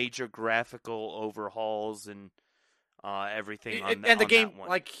through major graphical overhauls and everything on the game, that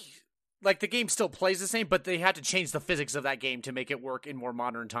one. Like, the game still plays the same, but they had to change the physics of that game to make it work in more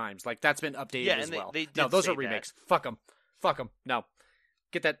modern times. Like, that's been updated as well. No, those are remakes. Fuck them. No.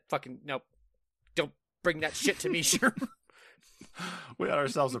 Get that fucking... No. Don't bring that shit to me, sure. We had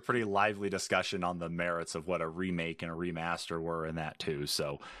ourselves a pretty lively discussion on the merits of what a remake and a remaster were in that, too,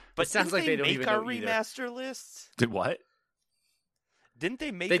 so... But it sounds like they don't even know make our remaster lists? Did what? Didn't they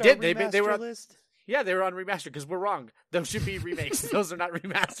make our remaster they were list? Yeah, they were on remaster because we're wrong. Those should be remakes. Those are not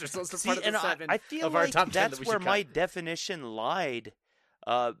remasters. Those are part of the 7 I feel of our like top 10 that's that we where should my cut. definition lied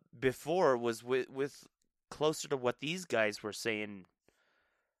before, was with closer to what these guys were saying.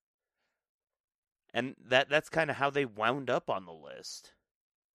 And that's kind of how they wound up on the list.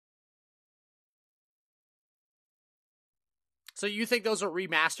 So you think those are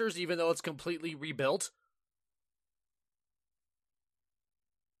remasters even though it's completely rebuilt?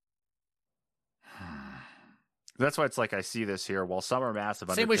 That's why it's like I see this here. While some are massive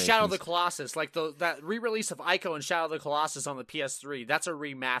Same with Shadow of the Colossus. Like that re-release of Ico and Shadow of the Colossus on the PS3, that's a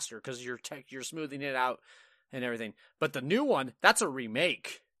remaster because you're smoothing it out and everything. But the new one, that's a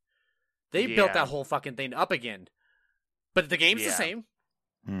remake. They built that whole fucking thing up again. But the game's the same.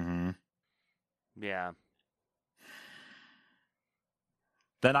 Mm-hmm. Yeah.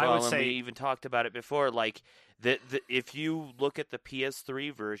 Then I would say... we even talked about it before, like, if you look at the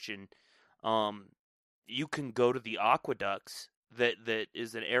PS3 version, you can go to the aqueducts that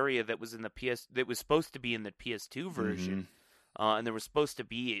is an area that was in the that was supposed to be in the PS2 version, and there was supposed to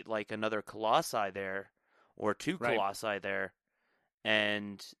be like another Colossi there, or two Colossi there,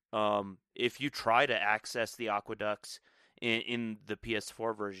 and if you try to access the aqueducts in the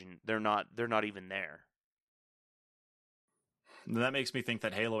PS4 version, they're not even there. That makes me think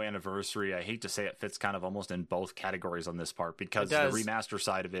that Halo Anniversary, I hate to say it, fits kind of almost in both categories on this part, because the remaster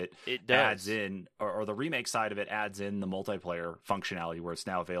side of it adds in, or the remake side of it adds in the multiplayer functionality where it's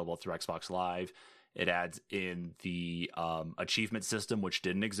now available through Xbox Live. It adds in the achievement system, which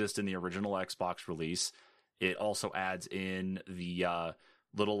didn't exist in the original Xbox release. It also adds in the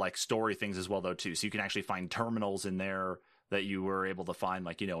little like story things as well, though, too. So you can actually find terminals in there that you were able to find,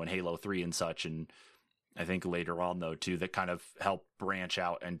 like, in Halo 3 and such, and I think later on, though, too, that kind of help branch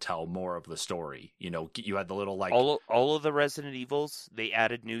out and tell more of the story. You had the little, like... All of the Resident Evils, they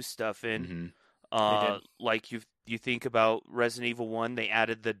added new stuff in. Mm-hmm. Like, you think about Resident Evil 1, they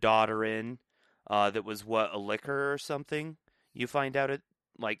added the daughter in. That was, a liquor or something? You find out it,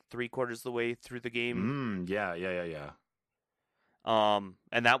 like, 3/4 of the way through the game. Yeah. And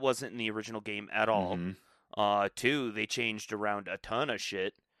that wasn't in the original game at all. Mm-hmm. 2, they changed around a ton of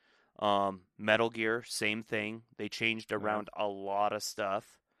shit. Metal Gear, same thing. They changed around a lot of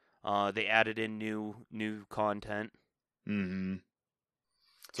stuff. They added in new content. Mm-hmm.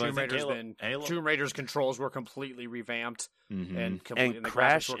 So Tomb Raider's controls were completely revamped, mm-hmm. and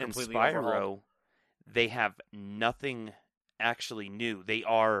Crash and Spyro, overhauled. They have nothing actually new. They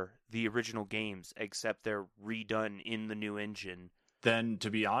are the original games, except they're redone in the new engine. Then, to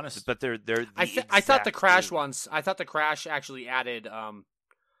be honest, but they're I thought the Crash ones. I thought the Crash actually added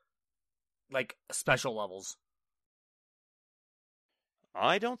like special levels.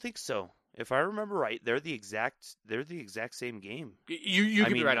 I don't think so. If I remember right, they're the exact same game. You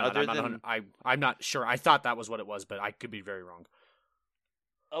could be right on that. I'm not sure. I thought that was what it was, but I could be very wrong.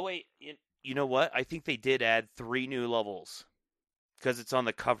 Oh wait, you know what? I think they did add 3 new levels because it's on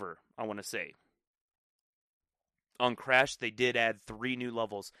the cover. I want to say on Crash they did add 3 new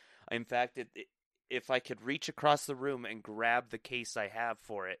levels. In fact, if I could reach across the room and grab the case I have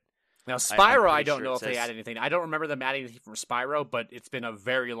for it. Now, Spyro, I don't know if they added anything. I don't remember them adding anything from Spyro, but it's been a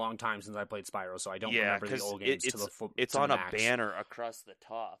very long time since I played Spyro, so I don't remember the old games to the full. It's on a banner across the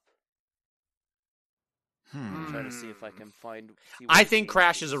top. I'm trying to see if I can find. I think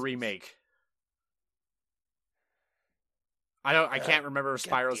Crash is a remake. I can't remember if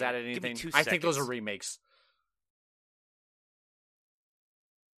Spyro's added anything. I think those are remakes.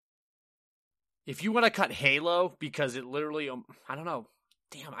 If you want to cut Halo, because it literally, I don't know.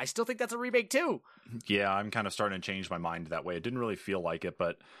 Damn, I still think that's a remake too. Yeah, I'm kind of starting to change my mind that way. It didn't really feel like it,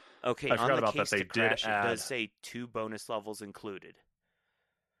 but okay. I forgot about that. They Crash, did add. It does say 2 bonus levels included,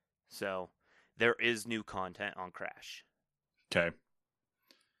 so there is new content on Crash. Okay.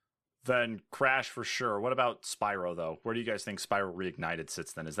 Then Crash for sure. What about Spyro though? Where do you guys think Spyro Reignited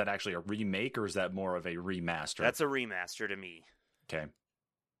sits? Then is that actually a remake or is that more of a remaster? That's a remaster to me. Okay.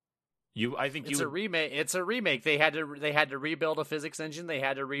 It's a remake. It's a remake. They had to rebuild a physics engine. They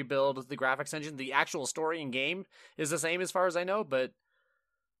had to rebuild the graphics engine. The actual story and game is the same as far as I know, but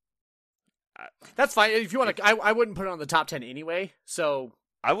that's fine. If you want to, I wouldn't put it on the top 10 anyway. So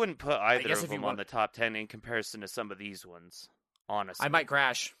I wouldn't put either of them on the top 10 in comparison to some of these ones. Honestly, I might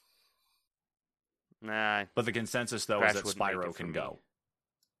Crash. Nah, but the consensus though is that Spyro can go.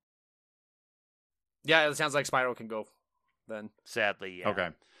 Yeah, it sounds like Spyro can go. Then sadly, yeah. Okay.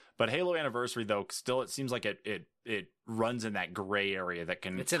 But Halo Anniversary, though, still it seems like it runs in that gray area that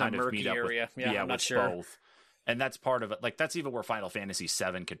can it's in kind a of murky meet up area. With, I'm not sure. Both. And that's part of it. Like that's even where Final Fantasy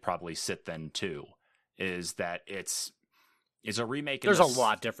VII could probably sit then too. Is that it's a remake? There's a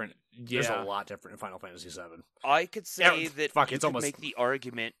lot different. Yeah. There's a lot different in Final Fantasy VII. I could say that you could almost... make the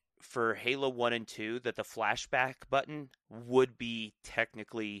argument for Halo 1 and 2 that the flashback button would be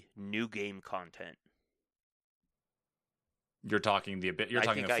technically new game content. You're talking the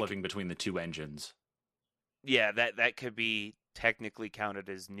flipping between the 2 engines. Yeah, that could be technically counted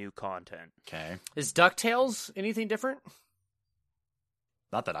as new content. Okay. Is DuckTales anything different?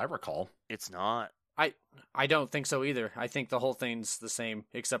 Not that I recall. It's not. I don't think so either. I think the whole thing's the same,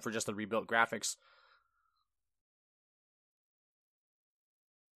 except for just the rebuilt graphics.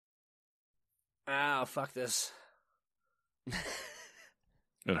 Ah, fuck this.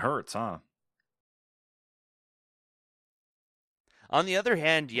 It hurts, huh? On the other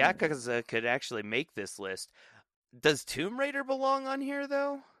hand, Yakuza could actually make this list. Does Tomb Raider belong on here,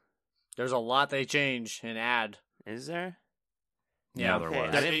 though? There's a lot they change and add. Is there? Yeah, there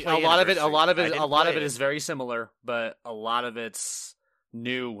was. A lot of it is very similar, but a lot of it's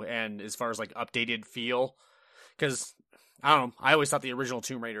new and as far as like updated feel. Because I don't know, I always thought the original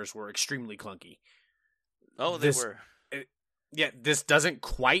Tomb Raiders were extremely clunky. Oh, they were. This doesn't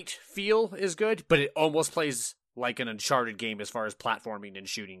quite feel as good, but it almost plays like an Uncharted game as far as platforming and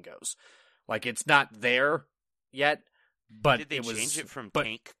shooting goes. Like it's not there yet, but did they change it from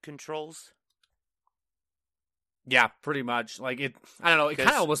tank controls? Yeah, pretty much. Like it, I don't know. It kind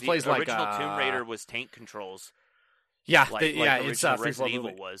of almost plays like original Tomb Raider was tank controls. Yeah, like it's free Resident flow Evil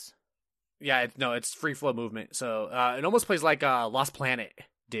movement. was. Yeah, it's free flow movement. So it almost plays like Lost Planet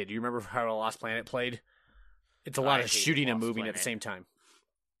did. You remember how Lost Planet played? It's a lot of shooting and moving at the same time.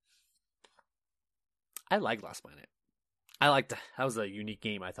 I like Lost Planet. That was a unique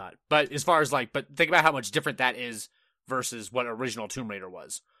game, I thought. But as far as but think about how much different that is versus what original Tomb Raider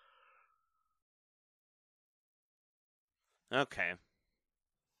was. Okay.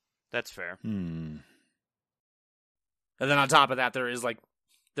 That's fair. And then on top of that, there is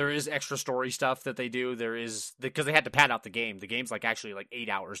extra story stuff that they do. There is, because they had to pad out the game. The game's actually 8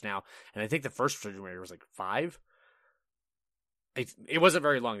 hours now. And I think the first Tomb Raider was 5. It wasn't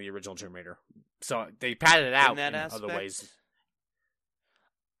very long, the original Tomb Raider. So they padded it out in other ways.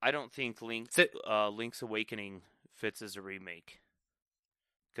 I don't think Link's Awakening fits as a remake.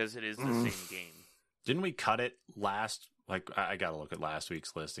 Because it is the same game. Didn't we cut it last? I gotta look at last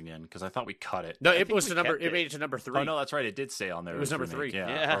week's list again because I thought we cut it. No, it was to number. It made it to number 3. Oh no, that's right. It did stay on there. It was number remake. 3.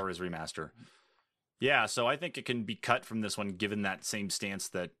 Yeah, or as remaster. Yeah, so I think it can be cut from this one, given that same stance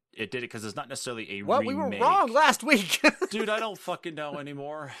that it did it, because it's not necessarily a remake. We were wrong last week, dude. I don't fucking know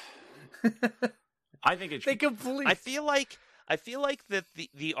anymore. I think it's complete. I feel like that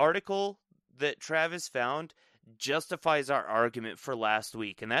the article that Travis found justifies our argument for last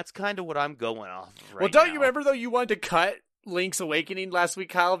week, and that's kind of what I'm going off of right don't now. You remember though? You wanted to cut Link's Awakening last week,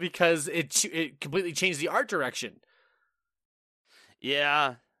 Kyle, because it completely changed the art direction.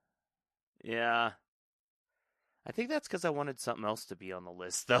 Yeah. I think that's because I wanted something else to be on the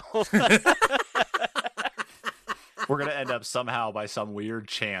list, though. We're going to end up somehow, by some weird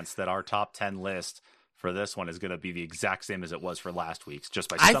chance, that our top 10 list for this one is going to be the exact same as it was for last week's, just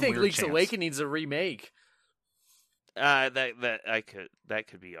by some weird chance. I think Link's Awakening's a remake. That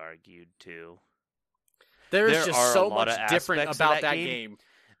could be argued, too. There just so much different about that game.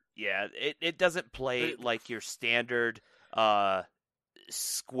 Yeah, it doesn't play like your standard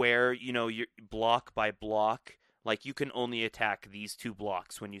square, your block by block. Like, you can only attack these 2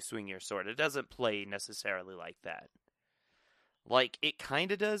 blocks when you swing your sword. It doesn't play necessarily like that. Like, it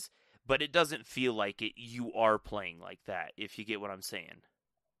kind of does, but it doesn't feel like it. You are playing like that, if you get what I'm saying.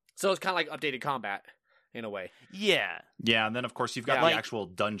 So it's kind of like updated combat, in a way. Yeah. Yeah, and then, of course, you've got the actual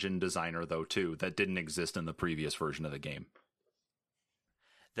dungeon designer, though, too, that didn't exist in the previous version of the game.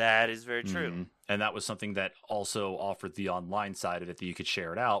 That is very true. Mm-hmm. And that was something that also offered the online side of it, that you could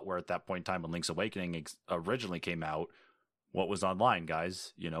share it out, where at that point in time when Link's Awakening originally came out, what was online,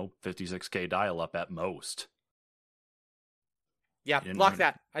 guys? 56K dial-up at most. Yeah, lock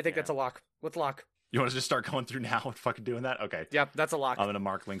that. I think that's a lock. Let's lock. You want to just start going through now and fucking doing that? Okay. Yeah, that's a lock. I'm going to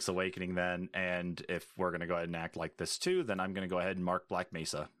mark Link's Awakening then, and if we're going to go ahead and act like this too, then I'm going to go ahead and mark Black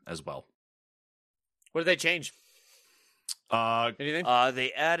Mesa as well. What did they change? Anything?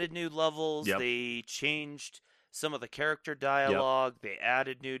 They added new levels. Yep. They changed some of the character dialogue. Yep. They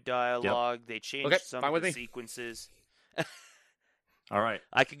added new dialogue. Yep. They changed some of the sequences. All right.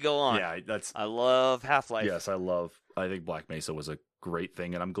 I could go on. Yeah, I love Half-Life. Yes, I think Black Mesa was a great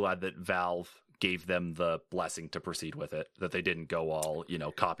thing, and I'm glad that Valve gave them the blessing to proceed with it, that they didn't go all,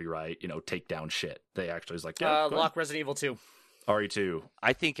 copyright, take down shit. They actually was like, yeah, lock Resident Evil 2. RE2.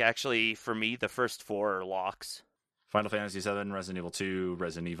 I think, actually, for me, the first 4 are locks. Final Fantasy VII, Resident Evil 2,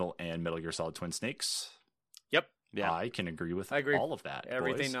 Resident Evil, and Metal Gear Solid Twin Snakes. Yep. Yeah. I can agree with all of that.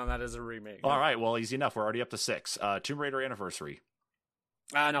 Everything on that is a remake. All right, well, easy enough. We're already up to 6. Tomb Raider Anniversary.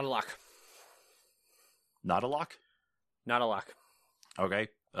 Not a lock. Not a lock? Not a lock. Okay.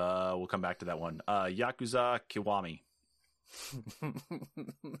 We'll come back to that one. Yakuza Kiwami.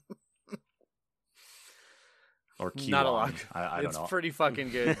 Or Kiwami. Not a lock. I don't know. It's pretty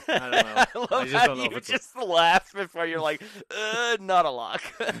fucking good. I don't know. I just don't know if it's just laugh before you're like, not a lock.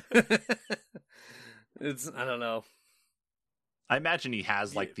 I don't know. I imagine he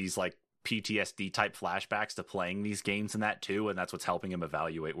has these PTSD type flashbacks to playing these games and that too, and that's what's helping him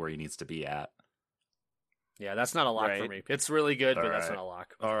evaluate where he needs to be at. Yeah, that's not a lock for me. It's really good, but that's not a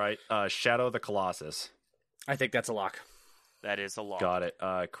lock. All right. Shadow of the Colossus. I think that's a lock. That is a lock. Got it.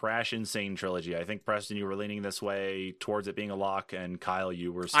 Crash Insane Trilogy. I think, Preston, you were leaning this way towards it being a lock, and Kyle,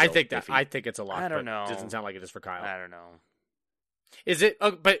 you were still I think it's a lock. I don't know. It doesn't sound like it is for Kyle. I don't know. Is it?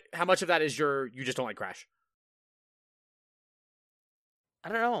 But how much of that is you just don't like Crash? I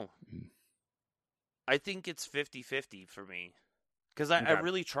don't know. I think it's 50-50 for me. Because I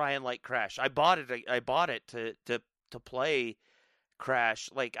really try and like Crash. I bought it to play Crash.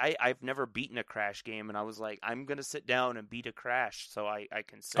 Like, I've never beaten a Crash game, and I was like, I'm going to sit down and beat a Crash so I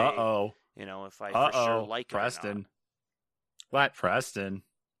can say, if I for sure like Preston. it or not. What? Preston.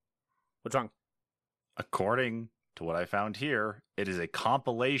 What's wrong? According to what I found here, it is a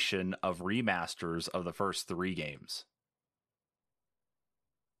compilation of remasters of the first 3 games.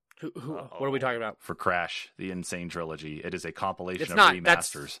 What are we talking about? For Crash, the Insane Trilogy. It is a compilation It's of not.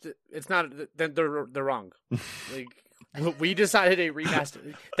 remasters. It's not. They're wrong. Like, we decided a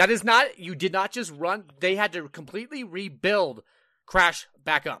remaster. That is not. You did not just run. They had to completely rebuild Crash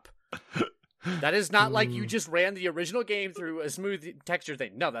back up. That is not like you just ran the original game through a smooth texture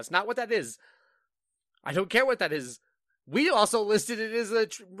thing. No, that's not what that is. I don't care what that is. We also listed it as a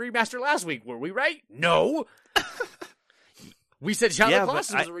remaster last week. Were we right? No. We said Shadow of the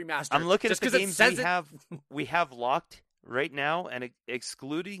Colossus was a remaster. I'm looking just at the games we have locked right now, and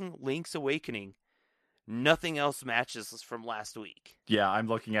excluding Link's Awakening, nothing else matches from last week. Yeah, I'm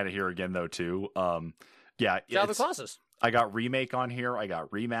looking at it here again, though, too. Shadow of the Colossus. I got remake on here. I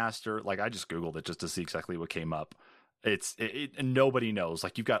got remaster. Like, I just Googled it just to see exactly what came up. And nobody knows.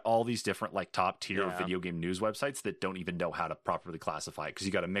 Like, you've got all these different, like, top-tier video game news websites that don't even know how to properly classify it, because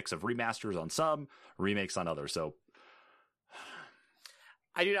you got a mix of remasters on some, remakes on others, so...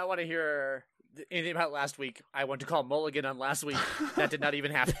 I do not want to hear anything about last week. I want to call Mulligan on last week. That did not even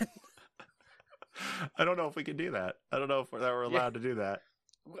happen. I don't know if we can do that. I don't know if we're allowed to do that.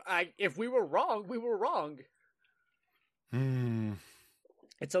 If we were wrong, we were wrong.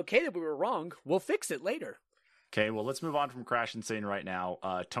 It's okay that we were wrong. We'll fix it later. Okay, well, let's move on from Crash Insane right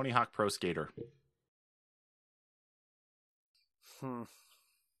now. Tony Hawk Pro Skater.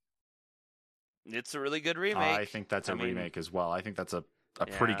 It's a really good remake. I think that's a remake as well. I think that's a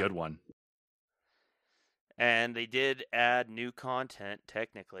pretty good one. And they did add new content,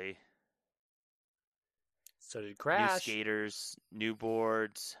 technically. So did Crash. New skaters, new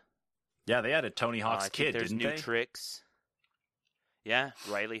boards. Yeah, they added Tony Hawk's kid, there's didn't new they? tricks. Yeah,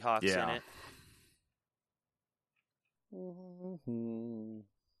 Riley Hawk's in it.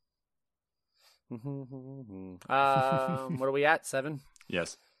 What are we at? 7?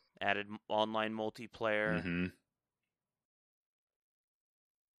 Yes. Added online multiplayer. Mm-hmm.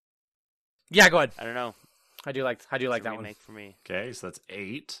 Yeah, go ahead. I don't know. I do like that one. Remake for me. Okay, so that's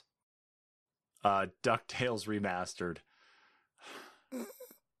 8. DuckTales Remastered.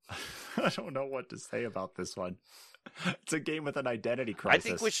 I don't know what to say about this one. It's a game with an identity crisis. I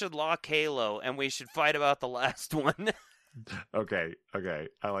think we should lock Halo, and we should fight about the last one. Okay.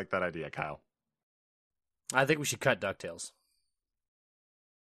 I like that idea, Kyle. I think we should cut DuckTales.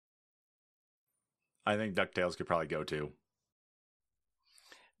 I think DuckTales could probably go too.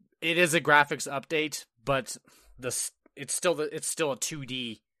 It is a graphics update, but it's still a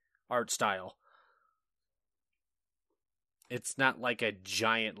 2D art style. It's not like a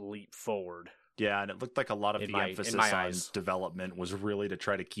giant leap forward. Yeah, and it looked like a lot of the emphasis on eyes. development was really to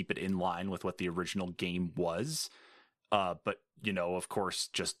try to keep it in line with what the original game was. But, of course,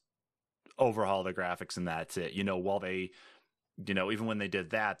 just overhaul the graphics and that's it. While they, even when they did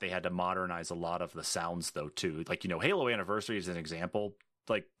that, they had to modernize a lot of the sounds, though, too. Like, Halo Anniversary is an example.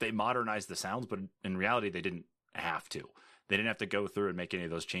 Like, they modernized the sounds, but in reality, they didn't have to. They didn't have to go through and make any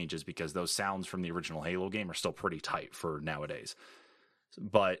of those changes because those sounds from the original Halo game are still pretty tight for nowadays.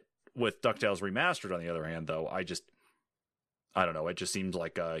 But with DuckTales Remastered, on the other hand, though, I don't know. It just seems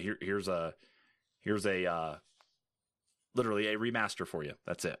like here's a literally a remaster for you.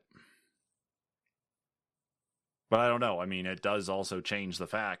 That's it. But I don't know. I mean, it does also change the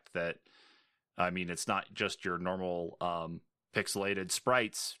fact that, it's not just your normal pixelated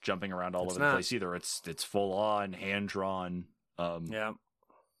sprites jumping around all over the place either. It's full on hand drawn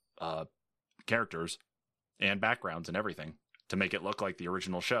characters and backgrounds and everything to make it look like the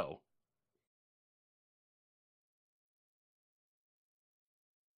original show.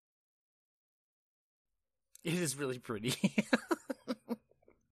 It is really pretty.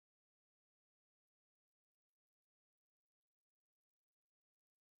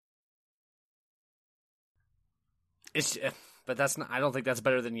 But that's not. I don't think that's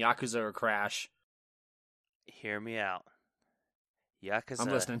better than Yakuza or Crash. Hear me out. Yakuza I'm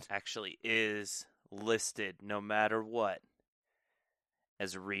listening. actually is listed, no matter what,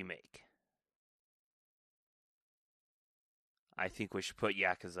 as a remake. I think we should put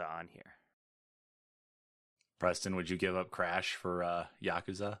Yakuza on here. Preston, would you give up Crash for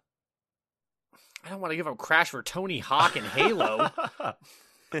Yakuza? I don't want to give up Crash for Tony Hawk and Halo.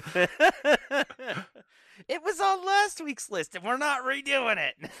 It was on last week's list, and we're not redoing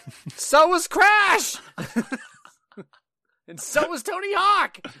it. So was Crash! And so was Tony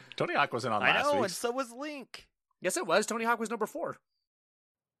Hawk! Tony Hawk wasn't on last week. And so was Link. Yes, it was. Tony Hawk was number 4.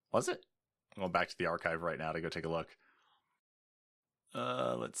 Was it? I'm going back to the archive right now to go take a look.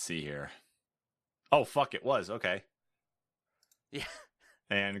 Let's see here. Oh, fuck, it was. Okay. Yeah.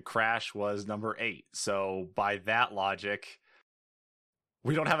 and Crash was number 8. So by that logic,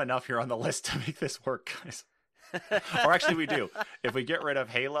 we don't have enough here on the list to make this work, guys. Or actually, we do. If we get rid of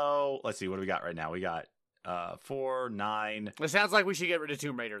Halo, let's see, what do we got right now? We got 4, 9. It sounds like we should get rid of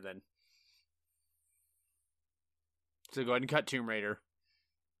Tomb Raider then. So go ahead and cut Tomb Raider.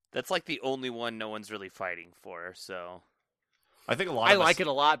 That's like the only one no one's really fighting for, so... I think I like it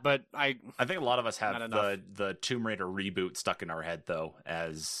a lot, but I think a lot of us have the Tomb Raider reboot stuck in our head, though,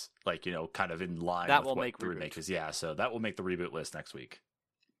 as, like, you know, kind of in line that with will what make the remake is. Yeah, so that will make the reboot list next week.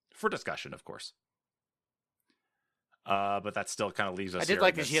 For discussion, of course. But that still kind of leaves us. I did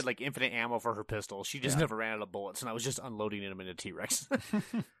like that she had like infinite ammo for her pistol. She just never ran out of bullets, and I was just unloading them into T-Rex.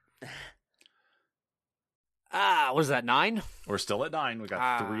 What is that, 9? We're still at 9. We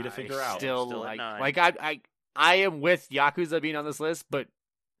got 3 to figure out. Still at 9. like I am with Yakuza being on this list, but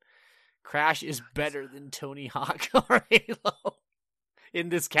Crash is better than Tony Hawk or Halo in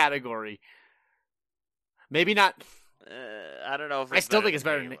this category. Maybe not. I don't know if I still think it's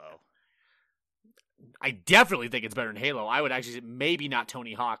better than than Halo. I definitely think it's better than Halo. I would actually say maybe not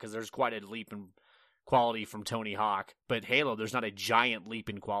Tony Hawk, because there's quite a leap in quality from Tony Hawk. But Halo, there's not a giant leap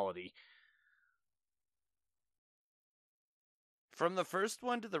in quality. From the first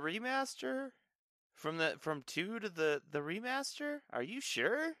one to the remaster? From 2 to the remaster? Are you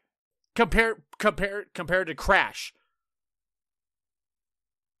sure? Compared to Crash.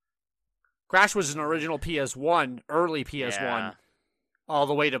 Crash was an original PS1, early PS1, all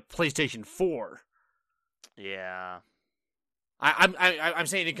the way to PlayStation 4. Yeah. I'm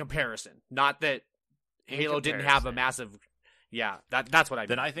saying in comparison, not that Halo didn't have a massive. Yeah, that's what I mean.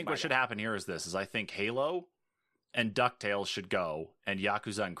 Then I think what should happen here is I think Halo and DuckTales should go, and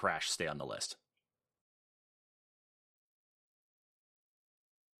Yakuza and Crash stay on the list.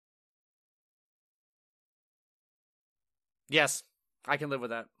 Yes, I can live with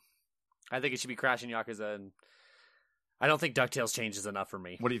that. I think it should be Crash and Yakuza, and I don't think DuckTales changes enough for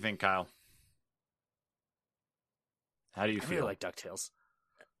me. What do you think, Kyle? How do you feel? I really like DuckTales.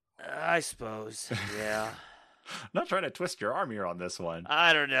 I suppose. Yeah. I'm not trying to twist your arm here on this one.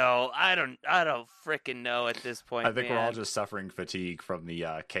 I don't know. I don't freaking know at this point. I think we're all just suffering fatigue from the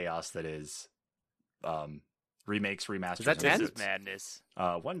chaos that is remakes, remasters. Is that 10? Madness.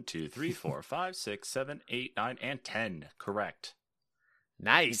 1, 2, 3, 4, 5, 6, 7, 8, 9, and 10. Correct.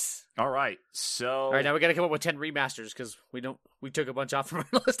 Nice. All right. So all right, now we got to come up with 10 remasters because we took a bunch off from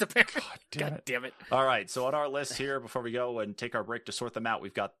our list apparently. God damn it. All right. So on our list here, before we go and take our break to sort them out,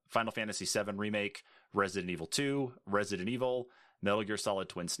 we've got Final Fantasy VII Remake, Resident Evil 2, Resident Evil, Metal Gear Solid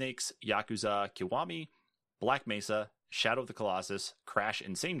Twin Snakes, Yakuza Kiwami, Black Mesa, Shadow of the Colossus, Crash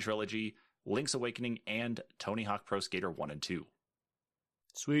Insane Trilogy, Link's Awakening, and Tony Hawk Pro Skater 1 and 2.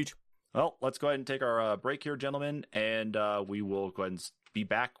 Sweet. Well, let's go ahead and take our break here, gentlemen, and we will go ahead and be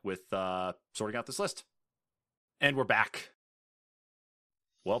back with sorting out this list. And we're back.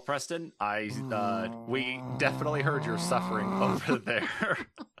 Well, Preston, we definitely heard your suffering over there.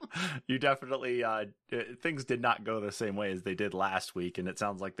 You definitely, things did not go the same way as they did last week, and it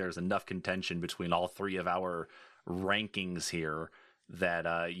sounds like there's enough contention between all three of our rankings here that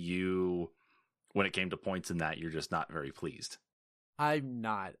when it came to points in that, you're just not very pleased. I'm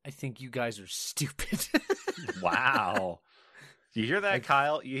not. I think you guys are stupid. Wow. You hear that,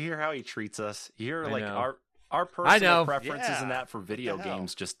 Kyle? You hear how he treats us? You hear our personal preferences in that for video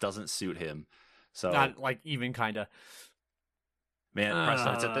games just doesn't suit him. So not like even kind of. Man,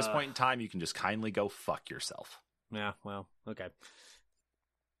 Preston, it's at this point in time you can just kindly go fuck yourself. Yeah, well, okay.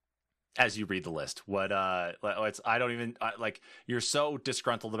 As you read the list, you're so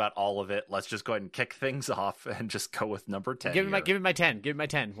disgruntled about all of it. Let's just go ahead and kick things off and just go with number 10. Give me my 10. Give me my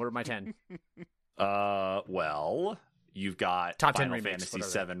 10. What are my 10? Well, you've got Top 10 Final remakes,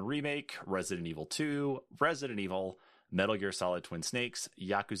 Fantasy VII Remake, Resident Evil 2, Resident Evil, Metal Gear Solid Twin Snakes,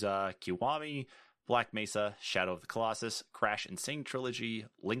 Yakuza Kiwami, Black Mesa, Shadow of the Colossus, Crash Insane Trilogy,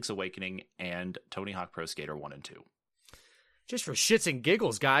 Link's Awakening, and Tony Hawk Pro Skater 1 and 2. Just for shits and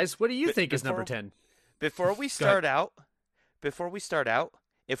giggles, guys, what do you think is number 10? Before we start out,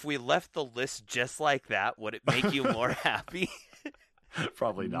 if we left the list just like that, would it make you more happy?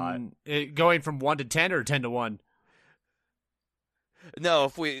 Probably not. Going from 1 to 10 or 10 to 1? No,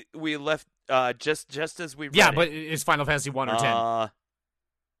 if we left just as we read it. But is Final Fantasy 1 or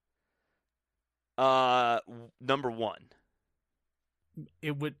 10? Number 1.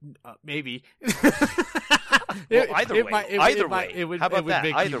 It would maybe. Either way. It would How about that?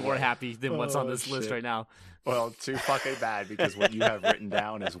 make Either me more way. happy than what's on this list right now. Well, too fucking bad because what you have written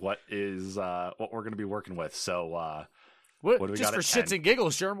down is what we're going to be working with. So, what do we just got for at 10? shits and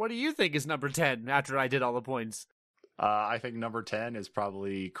giggles, Sherm? What do you think is number 10 after I did all the points? I think number 10 is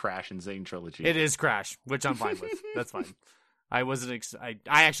probably Crash and Zane Trilogy. It is Crash, which I'm fine with. That's fine. I wasn't. I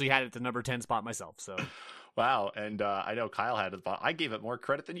actually had it at the number 10 spot myself. So. Wow, and I know Kyle had it. I gave it more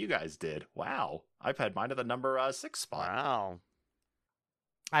credit than you guys did. Wow, I've had mine at the number 6 spot. Wow.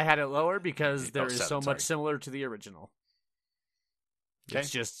 I had it lower because there is 7, so sorry. much similar to the original. Okay.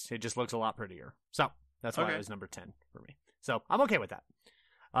 It just looks a lot prettier. So that's why Okay. it was number 10 for me. So I'm okay with that.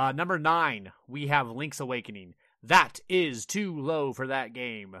 Number 9, we have Link's Awakening. That is too low for that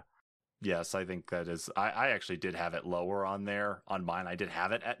game. Yes, I think that is. I actually did have it lower on there. On mine, I did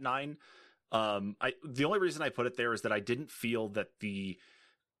have it at 9. The only reason I put it there is that I didn't feel that the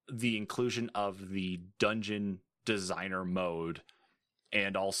inclusion of the dungeon designer mode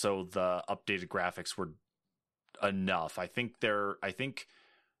and also the updated graphics were enough. I think the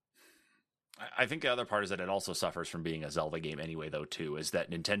other part is that it also suffers from being a Zelda game anyway, though, too, is that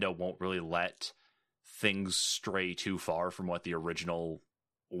Nintendo won't really let things stray too far from what the original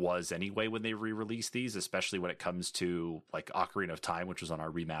was anyway when they re-release these, especially when it comes to like Ocarina of Time, which was on our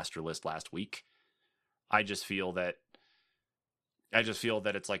remaster list last week. I just feel that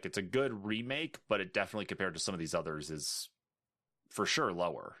it's like it's a good remake, but it definitely compared to some of these others is for sure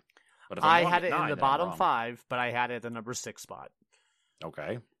lower. But if I wrong had at it 9, in the then I'm bottom wrong. 5, but I had it at the number 6 spot.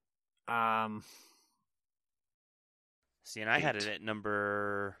 Okay. See, and I had 8. it at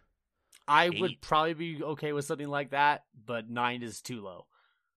number... I 8. would probably be okay with something like that, but 9 is too low.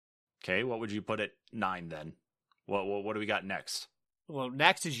 Okay, what would you put at 9 then? What do we got next? Well,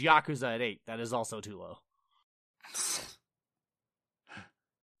 next is Yakuza at 8. That is also too low.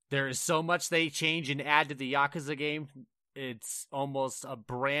 There is so much they change and add to the Yakuza game. It's almost a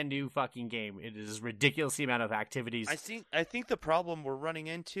brand new fucking game. It is ridiculously amount of activities. I think the problem we're running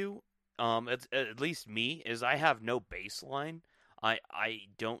into, at least me, is I have no baseline. I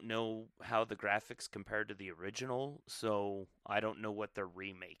don't know how the graphics compare to the original, so I don't know what they're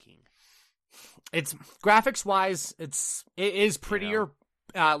remaking. It's graphics wise, it is prettier.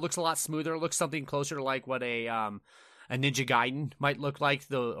 Looks a lot smoother. Looks something closer to like what a Ninja Gaiden might look like,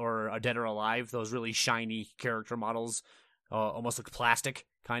 or a Dead or Alive. Those really shiny character models, almost look plastic,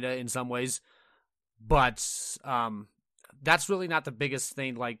 kind of in some ways. But that's really not the biggest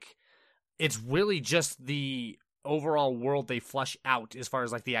thing. Like, it's really just the overall world they flush out as far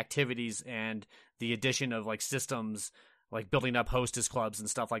as like the activities and the addition of like systems, like building up hostess clubs and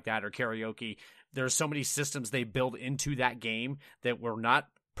stuff like that, or karaoke. There's so many systems they build into that game that were not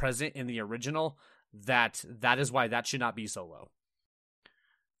present in the original, that is why that should not be so low.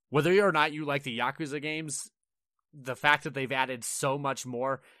 Whether or not you like the Yakuza games, the fact that they've added so much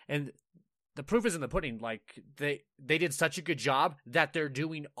more, and the proof is in the pudding, like they did such a good job that they're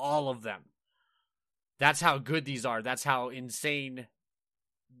doing all of them. That's how good these are. That's how insane.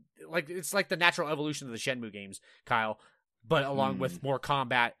 Like, it's like the natural evolution of the Shenmue games, Kyle, but along with more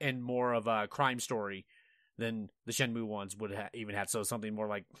combat and more of a crime story than the Shenmue ones would even had. So something more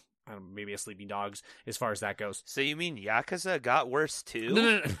like, I don't know, maybe a Sleeping Dogs as far as that goes. So you mean Yakuza got worse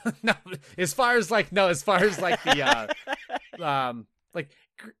too? No. As far as like the like,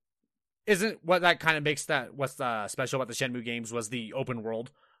 isn't what that kind of makes that what's special about the Shenmue games was the open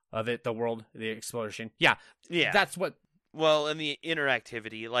world of it, the exploration. Yeah. That's what. Well, and the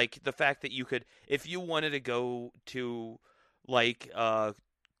interactivity, like the fact that you could, if you wanted to go to like a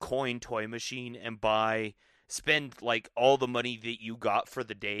coin toy machine and spend like all the money that you got for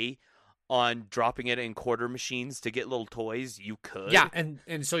the day on dropping it in quarter machines to get little toys, you could. Yeah, and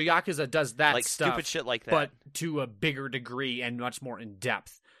so Yakuza does that like stuff, stupid shit like that, but to a bigger degree and much more in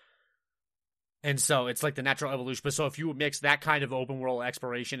depth. And so it's like the natural evolution. But so if you mix that kind of open world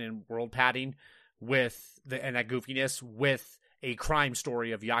exploration and world padding with and that goofiness with a crime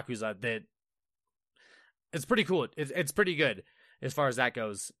story of Yakuza, that it's pretty cool. It's pretty good as far as that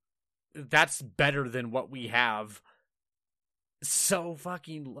goes. That's better than what we have. So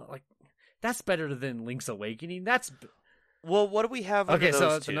fucking like, that's better than Link's Awakening. Well, what do we have? Under Okay, those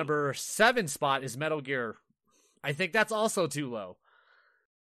so two? the number 7 spot is Metal Gear. I think that's also too low.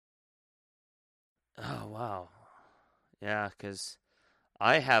 Oh wow, yeah, because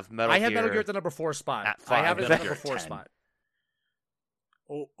I have Metal Gear. I have Metal Gear at the number 4 spot. At I have it at the Metal number Gear 4 10. spot.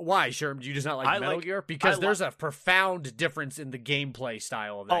 Oh, why, Sherm? Do you just not like I Metal like- Gear? Because I there's a profound difference in the gameplay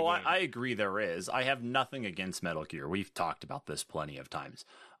style of that Oh, game. I agree there is. I have nothing against Metal Gear. We've talked about this plenty of times.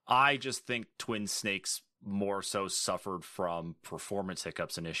 I just think Twin Snakes more so suffered from performance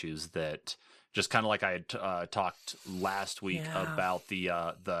hiccups and issues that, just kind of like I had talked last week about the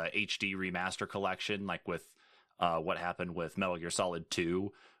HD remaster collection, like with what happened with Metal Gear Solid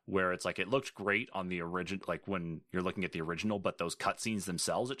 2, where it's like it looked great on the original, like when you're looking at the original, but those cutscenes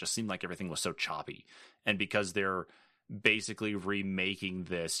themselves, it just seemed like everything was so choppy. And because they're basically remaking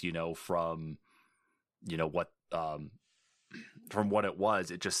this, from what from what it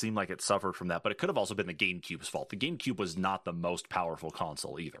was, it just seemed like it suffered from that. But it could have also been the GameCube's fault. The GameCube was not the most powerful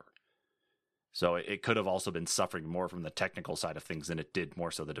console either. So it could have also been suffering more from the technical side of things than it did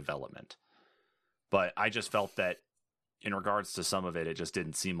more so the development. But I just felt that in regards to some of it, it just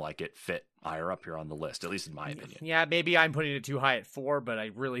didn't seem like it fit higher up here on the list, at least in my opinion. Yeah, maybe I'm putting it too high at 4, but I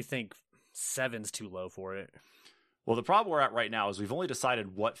really think 7's too low for it. Well, the problem we're at right now is we've only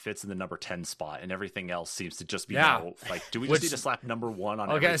decided what fits in the number 10 spot, and everything else seems to just be do we just need to slap number 1 on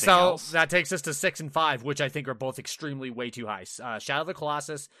everything else? So that takes us to 6 and 5, which I think are both extremely way too high. Shadow of the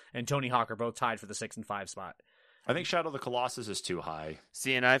Colossus and Tony Hawk are both tied for the 6 and 5 spot. I think Shadow of the Colossus is too high.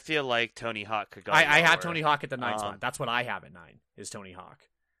 See, and I feel like Tony Hawk could go I have Tony Hawk at the 9 spot. That's what I have at 9, is Tony Hawk.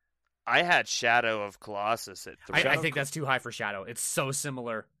 I had Shadow of Colossus at 3. I think that's too high for Shadow. It's so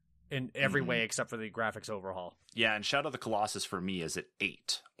similar in every way except for the graphics overhaul. Yeah, and Shadow of the Colossus for me is at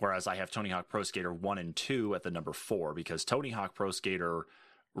 8, whereas I have Tony Hawk Pro Skater 1 and 2 at the number 4, because Tony Hawk Pro Skater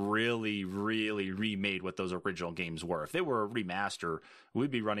really, really remade what those original games were. If they were a remaster,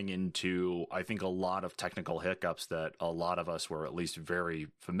 we'd be running into, I think, a lot of technical hiccups that a lot of us were at least very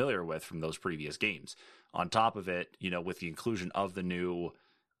familiar with from those previous games. On top of it, with the inclusion of the new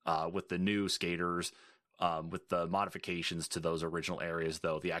skaters, with the modifications to those original areas,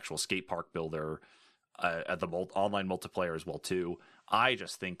 though, the actual skate park builder, the online multiplayer as well, too. I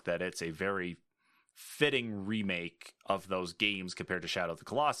just think that it's a very fitting remake of those games compared to Shadow of the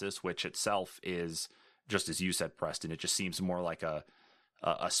Colossus, which itself is, just as you said, Preston, it just seems more like a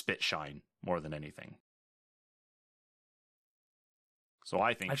spit shine more than anything. So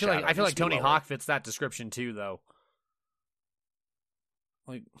I think I feel like Tony Hawk fits that description too, though.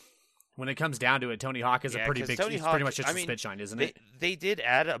 Like, when it comes down to it, Tony Hawk is a pretty big. It's pretty much just a spit shine, isn't it? They did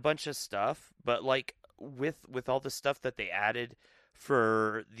add a bunch of stuff, but like with all the stuff that they added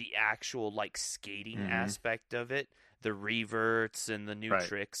for the actual like skating aspect of it, the reverts and the new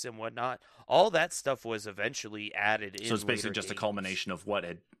tricks and whatnot, all that stuff was eventually added in. So it's basically just games. A culmination of what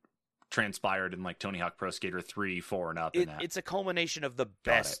had transpired in like Tony Hawk Pro Skater 3, 4, and up. It's a culmination of the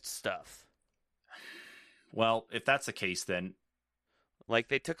best stuff. Well, if that's the case, then like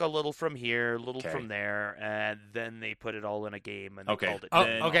they took a little from here, a little from there, and then they put it all in a game and they called it.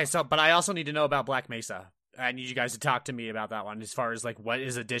 Okay. So, but I also need to know about Black Mesa. I need you guys to talk to me about that one as far as like what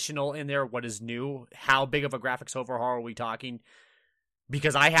is additional in there, what is new, how big of a graphics overhaul are we talking?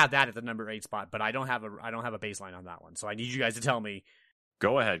 Because I have that at the number 8 spot, but I don't have a baseline on that one. So I need you guys to tell me.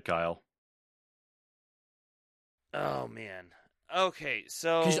 Go ahead, Kyle. Oh man. Okay,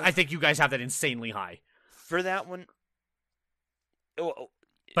 so I think you guys have that insanely high for that one.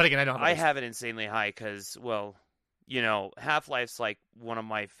 But again, I have it insanely high because, well, Half-Life's like one of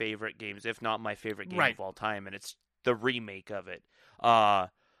my favorite games, if not my favorite game of all time, and it's the remake of it. As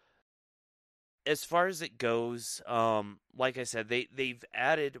far as it goes, like I said, they've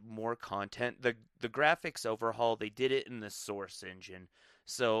added more content. The graphics overhaul, they did it in the Source engine.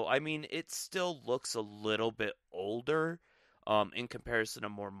 So, I mean, it still looks a little bit older in comparison to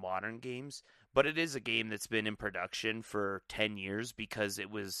more modern games. But it is a game that's been in production for 10 years because it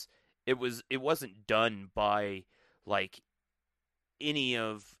wasn't done by like any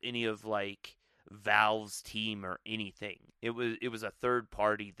of like Valve's team or anything. It was a third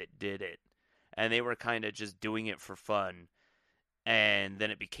party that did it, and they were kind of just doing it for fun, and then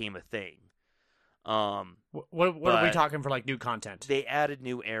it became a thing. What are we talking for like new content? They added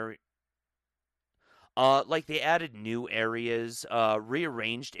new area. They added new areas,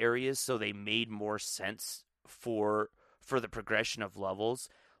 rearranged areas so they made more sense for the progression of levels.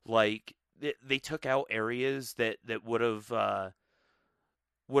 Like they took out areas that would have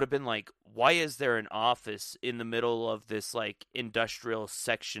been like, why is there an office in the middle of this like industrial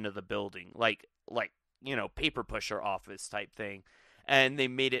section of the building, like paper pusher office type thing, and they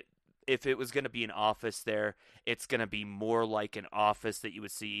made it. If it was going to be an office there, it's going to be more like an office that you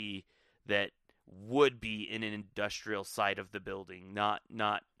would see that would be in an industrial side of the building, not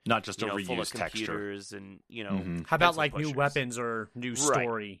just a reused full of texture. Computers and How about like new weapons or new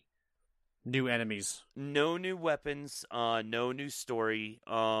story, new enemies? No new weapons, no new story,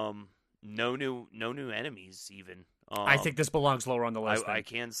 no new enemies even. I think this belongs lower on the list. I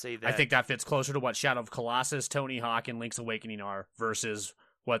can say that. I think that fits closer to what Shadow of Colossus, Tony Hawk, and Link's Awakening are versus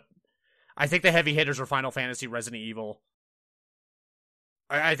what I think the heavy hitters are Final Fantasy, Resident Evil.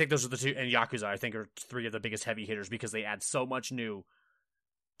 I think those are the two, and Yakuza, I think, are 3 of the biggest heavy hitters because they add so much new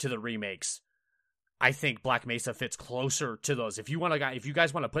to the remakes. I think Black Mesa fits closer to those. If you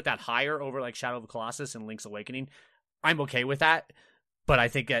guys want to put that higher over like Shadow of the Colossus and Link's Awakening, I'm okay with that. But I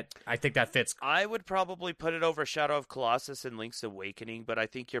think that fits. I would probably put it over Shadow of Colossus and Link's Awakening, but I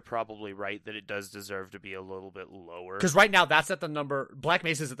think you're probably right that it does deserve to be a little bit lower. Because right now that's at the number. Black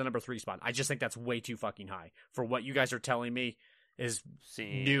Mesa is at the number 3 spot. I just think that's way too fucking high for what you guys are telling me is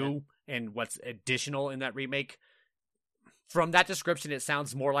new and what's additional in that remake. From that description, it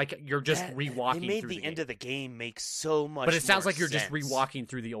sounds more like you're just rewalking. They made through the the end game. of the game make so much. But it sounds more like you're sense. just rewalking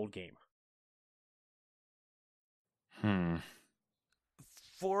through the old game.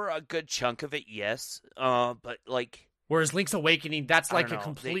 For a good chunk of it, yes. But like, whereas Link's Awakening, that's like a know.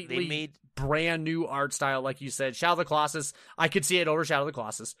 completely They made brand new art style, like you said. Shadow of the Colossus, I could see it over Shadow of the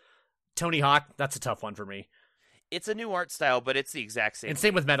Colossus. Tony Hawk, that's a tough one for me. It's a new art style, but it's the exact same. And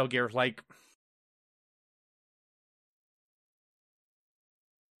same with Metal Gear, like.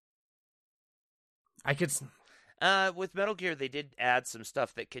 I could. With Metal Gear, they did add some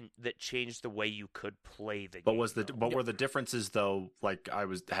stuff that changed the way you could play the But game. what were the differences though? Like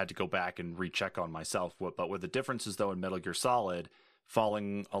had to go back and recheck on myself. But were the differences though in Metal Gear Solid,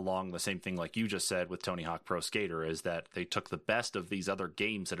 following along the same thing like you just said with Tony Hawk Pro Skater, is that they took the best of these other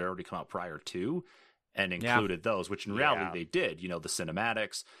games that had already come out prior to, and included those, which in reality they did. You know, the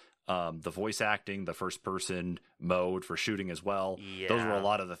cinematics, the voice acting, the first person mode for shooting as well. Yeah. Those were a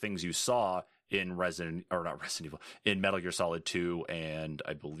lot of the things you saw in in Metal Gear Solid 2, and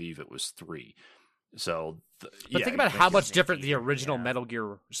I believe it was 3. So, but think about how much different the original Metal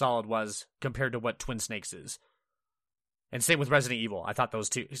Gear Solid was compared to what Twin Snakes is. And same with Resident Evil. I thought those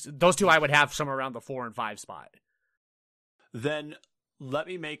two I would have somewhere around the 4 and 5 spot. Then let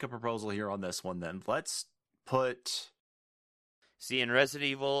me make a proposal here on this one. Then let's put. See, in Resident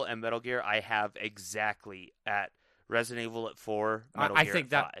Evil and Metal Gear, I have exactly at Resident Evil at 4. Metal I Gear think at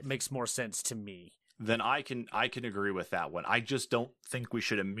that 5. makes more sense to me. Then I can agree with that one. I just don't think we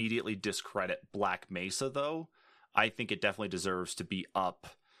should immediately discredit Black Mesa, though. I think it definitely deserves to be up.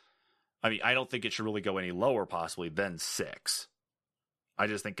 I mean, I don't think it should really go any lower, possibly, than 6. I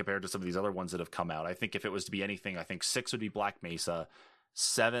just think compared to some of these other ones that have come out, I think if it was to be anything, I think 6 would be Black Mesa,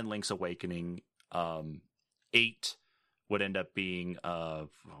 7 Link's Awakening, 8 would end up being Shadow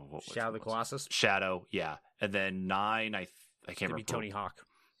of the Colossus? Shadow, yeah. And then 9, I can't remember. Could be Tony Hawk.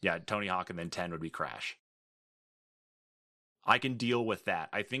 Yeah, Tony Hawk, and then 10 would be Crash. I can deal with that.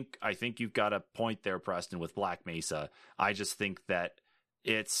 I think you've got a point there, Preston, with Black Mesa. I just think that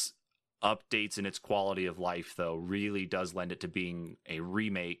its updates and its quality of life, though, really does lend it to being a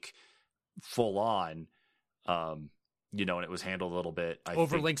remake full on. And it was handled a little bit.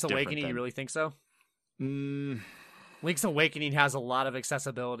 Over Link's Awakening, you really think so? Link's Awakening has a lot of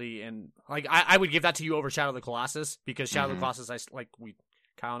accessibility, and like I would give that to you over Shadow of the Colossus, because Shadow of the Colossus,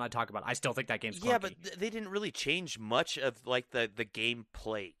 Kyle and I talk about, I still think that game's clunky. Yeah, but they didn't really change much of like the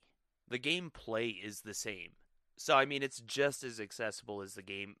gameplay. The gameplay is the same, so I mean it's just as accessible as the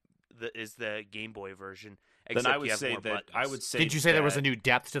Game Boy version. Then I would say that Did you say there was a new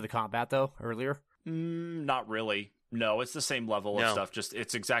depth to the combat though earlier? Not really. No, it's the same level of stuff. Just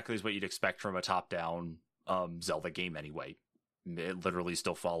it's exactly what you'd expect from a top-down Zelda game anyway. It literally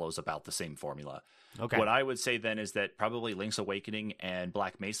still follows about the same formula. Okay. What I would say then is that probably Link's Awakening and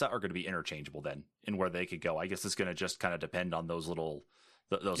Black Mesa are going to be interchangeable then in where they could go. I guess it's going to just kind of depend on those little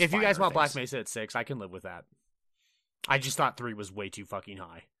those. If you guys want things. Black Mesa at 6, I can live with that. I just thought 3 was way too fucking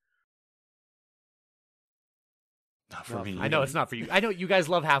high. Not for me. I know it's not for you. I know you guys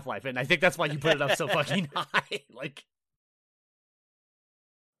love Half-Life, and I think that's why you put it up so fucking high. Like,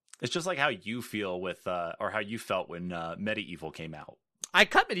 it's just like how you feel with, or how you felt when Medieval came out. I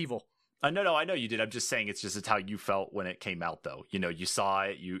cut Medieval. No, I know you did. I'm just saying it's how you felt when it came out, though. You saw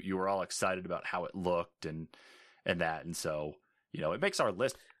it, you were all excited about how it looked and that, and so it makes our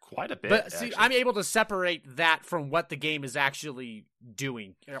list quite a bit. But see, I'm able to separate that from what the game is actually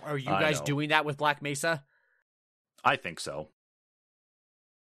doing. Are you guys doing that with Black Mesa? I think so.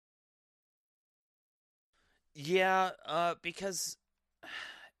 Yeah, because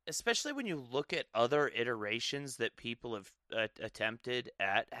especially when you look at other iterations that people have attempted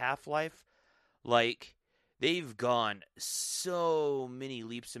at Half-Life, like they've gone so many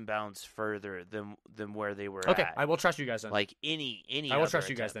leaps and bounds further than where they were. Okay, at. I will trust you guys then. Like any. I will trust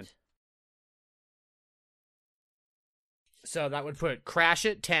you guys then. So that would put Crash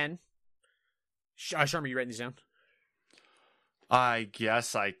at 10. Sharma, you writing these down? I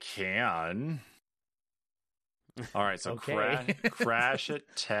guess I can. All right, so Okay. Crash at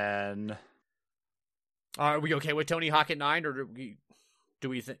 10. Are we okay with Tony Hawk at 9, or do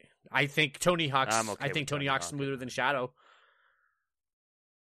we think? I think Tony Hawk's. I'm okay I think with Tony Tony Hawk's Hawk. smoother than Shadow.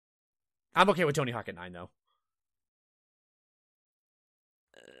 I'm okay with Tony Hawk at 9, though.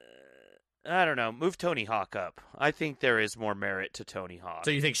 I don't know. Move Tony Hawk up. I think there is more merit to Tony Hawk.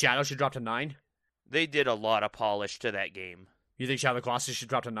 So you think Shadow should drop to 9? They did a lot of polish to that game. You think Shadow of the Colossus should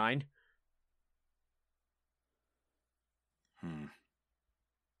drop to 9?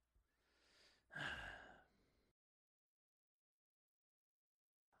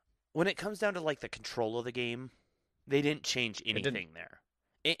 When it comes down to like the control of the game, they didn't change anything there.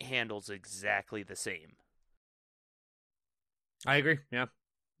 It handles exactly the same. I agree. Yeah,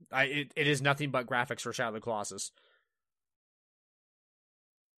 it is nothing but graphics for Shadow of the Colossus.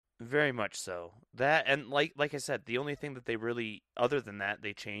 Very much so. That and like I said, the only thing that they really, other than that,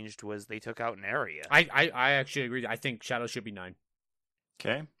 they changed was they took out an area. I actually agree. I think Shadow should be 9.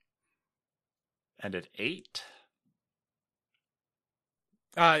 Okay. And at 8?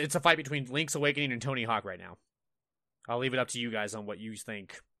 It's a fight between Link's Awakening and Tony Hawk right now. I'll leave it up to you guys on what you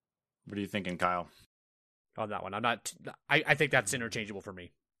think What are you thinking, Kyle? on that one. I think that's interchangeable for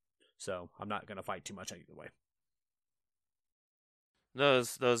me. So I'm not going to fight too much either way.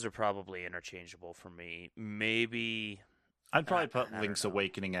 Those are probably interchangeable for me. Maybe I'd probably put I don't Link's know.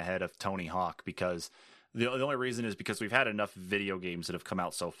 Awakening ahead of Tony Hawk because the only reason is because we've had enough video games that have come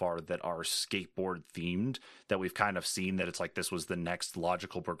out so far that are skateboard themed that we've kind of seen that it's like this was the next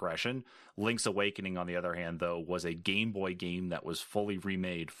logical progression. Link's Awakening, on the other hand, though, was a Game Boy game that was fully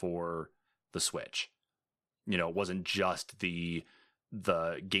remade for the Switch. You know, it wasn't just the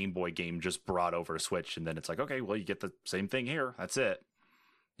Game Boy game just brought over to Switch, and then it's like, okay, well, you get the same thing here. That's it.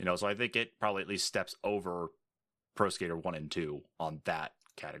 You know, so I think it probably at least steps over Pro Skater 1 and 2 on that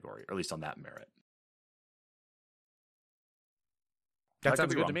category, or at least on that merit. That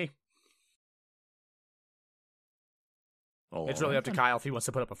sounds good to me. Oh, It's really up to Kyle if he wants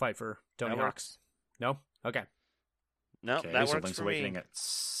to put up a fight for Tony That Hawk. works. No? Okay. No, okay, that so works Link's for Awakening me. at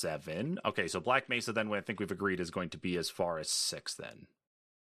 7. Okay, so Black Mesa then, I think we've agreed, is going to be as far as 6 then.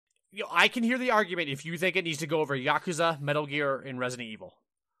 You know, I can hear the argument if you think it needs to go over Yakuza, Metal Gear, and Resident Evil.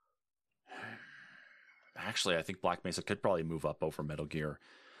 Actually, I think Black Mesa could probably move up over Metal Gear.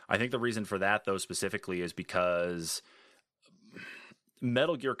 I think the reason for that, though, specifically is because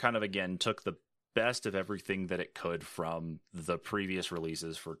Metal Gear kind of, again, took the best of everything that it could from the previous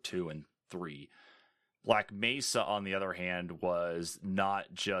releases for 2 and 3. Black Mesa, on the other hand, was not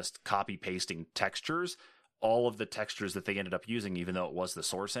just copy-pasting textures. All of the textures that they ended up using, even though it was the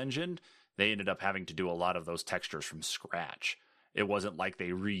source engine, they ended up having to do a lot of those textures from scratch. It wasn't like they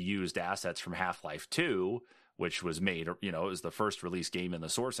reused assets from Half-Life 2, which was made, you know, it was the first release game in the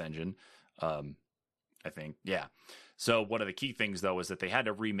source engine. I think, yeah. So one of the key things, though, is that they had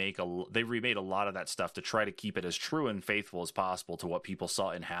to remade a lot of that stuff to try to keep it as true and faithful as possible to what people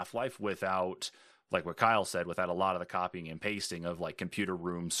saw in Half-Life without, like what Kyle said, without a lot of the copying and pasting of like computer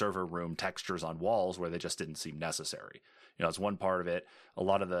room, server room textures on walls where they just didn't seem necessary. You know, it's one part of it. A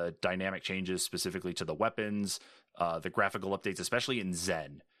lot of the dynamic changes specifically to the weapons, the graphical updates, especially in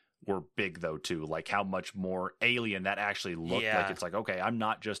Zen, were big, though, too. Like how much more alien that actually looked. Yeah. Like it's like, okay, I'm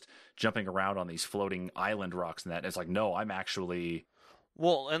not just jumping around on these floating island rocks and that. It's like, no, I'm actually...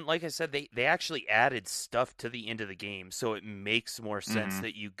 Well, and like I said, they actually added stuff to the end of the game, so it makes more sense Mhm.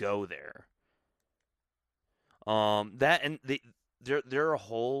 that you go there. That and there are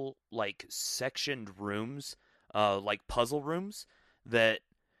whole like sectioned rooms, like puzzle rooms that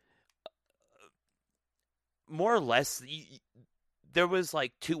more or less there was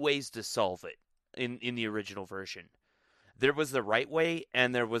like two ways to solve it in the original version. There was the right way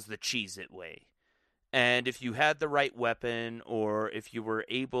and there was the cheese it way. And if you had the right weapon, or if you were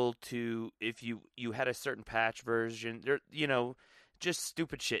able to, if you had a certain patch version, there, you know, just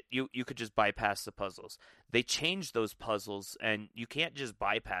stupid shit. You could just bypass the puzzles. They changed those puzzles, and you can't just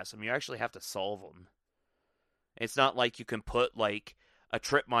bypass them. You actually have to solve them. It's not like you can put like a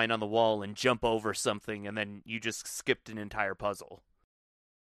trip mine on the wall and jump over something, and then you just skipped an entire puzzle.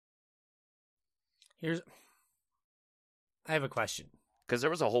 I have a question. Because there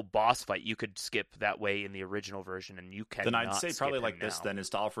was a whole boss fight you could skip that way in the original version, and you cannot. Then I'd say skip probably him like this now. then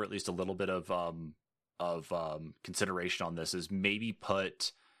is to offer at least a little bit of consideration on this is maybe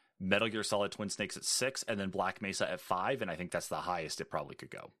put Metal Gear Solid Twin Snakes at 6 and then Black Mesa at 5, and I think that's the highest it probably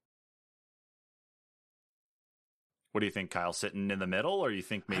could go. What do you think, Kyle? Sitting in the middle, or you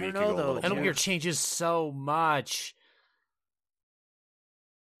think maybe I it don't could know, go a though. little Metal more? Gear changes so much.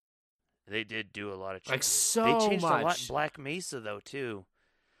 They did do a lot of Like, changes. so They changed much. a lot in Black Mesa though too.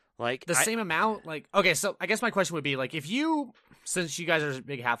 Like The same amount? Like, okay, so I guess my question would be, like, if you, since you guys are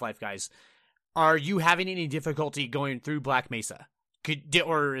big Half-Life guys, are you having any difficulty going through Black Mesa?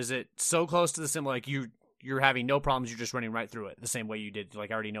 Or is it so close to the sim, like, you're having no problems. You're just running right through it the same way you did.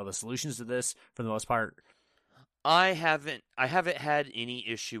 Like, I already know the solutions to this for the most part. I haven't had any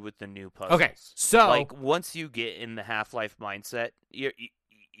issue with the new puzzles. Okay, so like once you get in the Half-Life mindset, you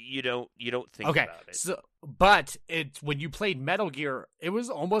don't think about it. So, but when you played Metal Gear, it was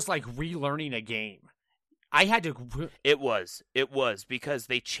almost like relearning a game. I had to. It was because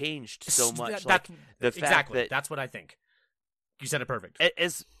they changed so much. Like the fact that that's what I think. You said it perfect.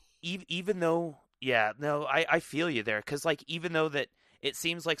 Even though, I feel you there, because like even though that it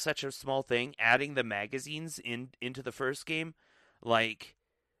seems like such a small thing, adding the magazines into the first game, like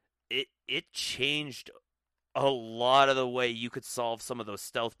it changed a lot of the way you could solve some of those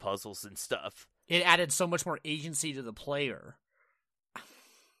stealth puzzles and stuff. It added so much more agency to the player.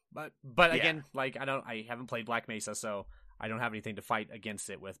 But again, like I haven't played Black Mesa, so I don't have anything to fight against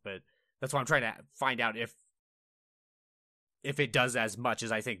it with. But that's why I'm trying to find out if it does as much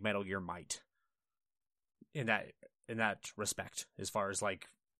as I think Metal Gear might. In that respect, as far as like,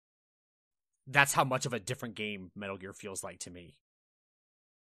 that's how much of a different game Metal Gear feels like to me.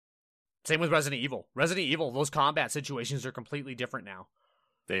 Same with Resident Evil. Resident Evil, those combat situations are completely different now.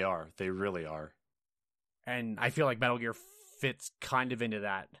 They are. They really are. And I feel like Metal Gear fits kind of into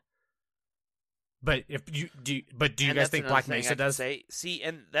that. But do you guys think Black Mesa does? See,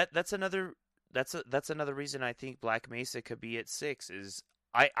 and that's another reason I think Black Mesa could be at 6 is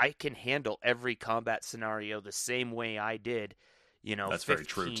I can handle every combat scenario the same way I did, that's very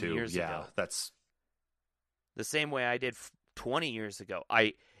true too. Years ago. That's the same way I did 20 years ago.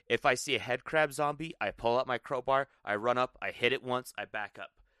 If I see a head crab zombie, I pull out my crowbar, I run up, I hit it once, I back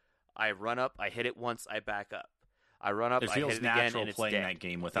up. I run up, I hit it once, I back up. I run up, I hit it again, and it's dead. It feels natural playing that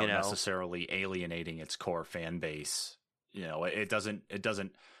game without necessarily alienating its core fan base. It doesn't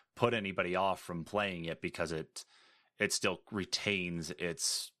put anybody off from playing it because it still retains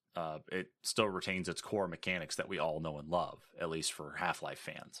its core mechanics that we all know and love, at least for Half-Life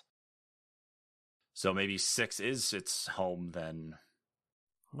fans. So maybe 6 is its home then.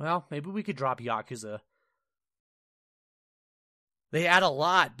 Well, maybe we could drop Yakuza. They add a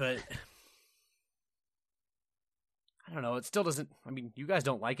lot, but I don't know. It still doesn't. I mean, you guys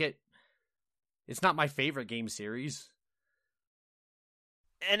don't like it. It's not my favorite game series.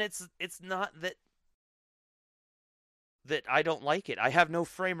 And it's not that I don't like it. I have no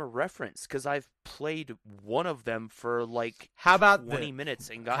frame of reference because I've played one of them for like 20 minutes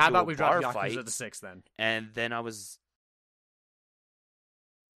and got into a we bar drop fight. Yakuza to 6 then? And then I was.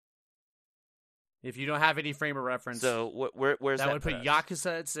 If you don't have any frame of reference, so where's that? That would put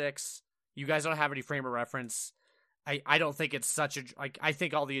Yakuza at 6. You guys don't have any frame of reference. I don't think it's such a like. I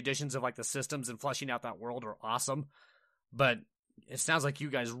think all the additions of like the systems and fleshing out that world are awesome, but it sounds like you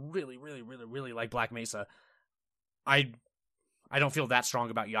guys really, really, really, really like Black Mesa. I don't feel that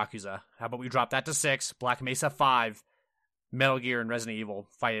strong about Yakuza. How about we drop that to 6, Black Mesa 5, Metal Gear and Resident Evil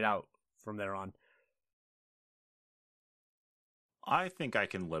fight it out from there on. I think I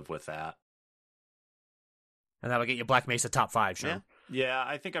can live with that. And that'll get you Black Mesa top 5, sure. Yeah,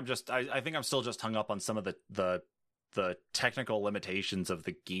 I think I'm still just hung up on some of the technical limitations of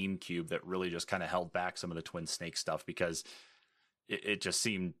the GameCube that really just kind of held back some of the Twin Snake stuff because it just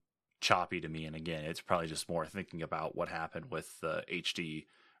seemed choppy to me. And again, it's probably just more thinking about what happened with the HD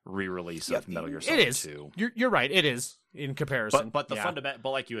re-release of Metal Gear Solid 2. You're right. It is in comparison. But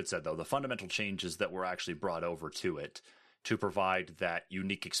but like you had said though, the fundamental changes that were actually brought over to it to provide that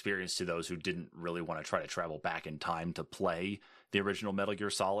unique experience to those who didn't really want to try to travel back in time to play the original Metal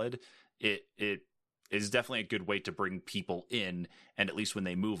Gear Solid, it is definitely a good way to bring people in, and at least when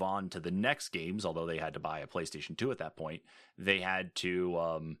they move on to the next games, although they had to buy a PlayStation 2 at that point, they had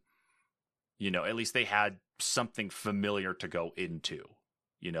to, at least they had something familiar to go into.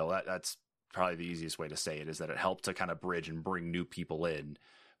 That's probably the easiest way to say it, is that it helped to kind of bridge and bring new people in,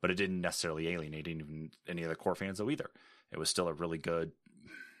 but it didn't necessarily alienate even any of the core fans though either. It was still a really good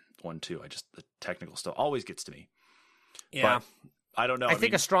one too. The technical stuff always gets to me. Yeah. But I don't know. I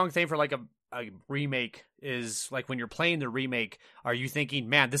think a strong thing for like a remake is like when you're playing the remake, are you thinking,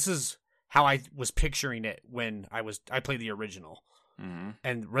 man, this is how I was picturing it when I played the original. Mm-hmm.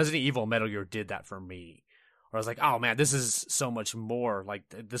 And Resident Evil Metal Gear did that for me. Where I was like, oh man, this is so much more, like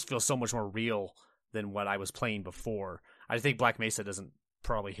this feels so much more real than what I was playing before. I think Black Mesa doesn't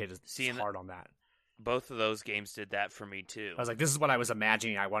probably hit as hard on that. Both of those games did that for me too. I was like, this is what I was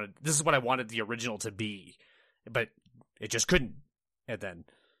imagining this is what I wanted the original to be. But it just couldn't at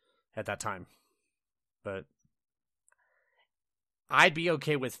that time. But I'd be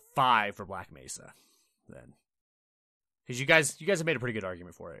okay with 5 for Black Mesa then. Because you guys have made a pretty good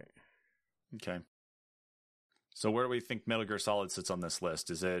argument for it. Okay. So where do we think Metal Gear Solid sits on this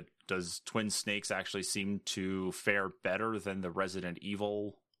list? Does Twin Snakes actually seem to fare better than the Resident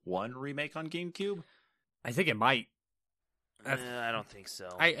Evil 1 remake on GameCube? I think it might. I don't think so.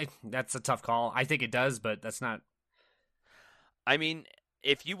 That's a tough call. I think it does, but that's not. I mean,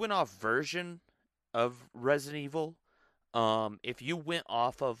 if you went off version of Resident Evil, if you went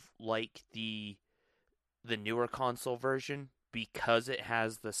off of like the newer console version because it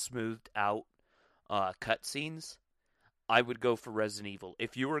has the smoothed out cutscenes, I would go for Resident Evil.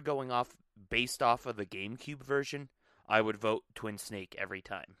 If you were going based off of the GameCube version, I would vote Twin Snake every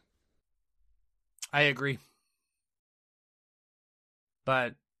time. I agree.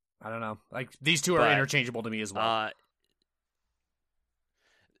 But I don't know. Like these two are interchangeable to me as well.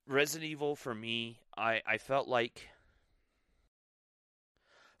 Resident Evil for me, I felt like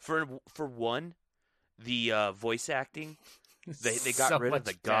for one, the voice acting, they got rid of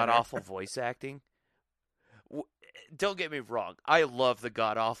the god awful voice acting. Don't get me wrong, I love the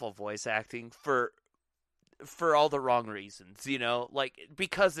god awful voice acting for all the wrong reasons, like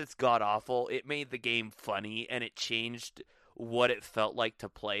because it's god awful, it made the game funny and it changed what it felt like to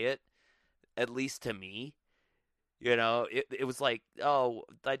play it, at least to me. It was like, oh,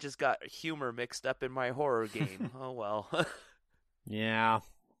 I just got humor mixed up in my horror game. Oh well. Yeah.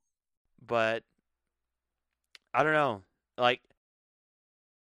 But I don't know. Like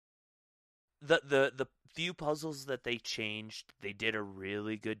the few puzzles that they changed, they did a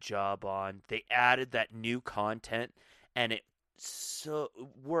really good job on. They added that new content and it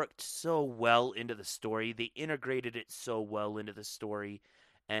worked so well into the story. They integrated it so well into the story,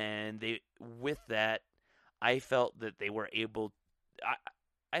 and with that, I felt that they were able.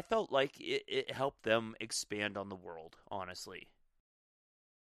 I felt like it helped them expand on the world. Honestly,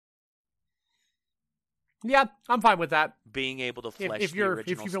 yeah, I'm fine with that. Being able to flesh if the you're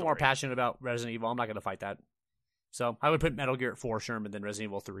original if you're story. more passionate about Resident Evil, I'm not going to fight that. So I would put Metal Gear at 4, Sherman, then Resident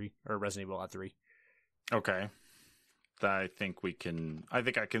Evil 3 or Resident Evil at 3. Okay. I think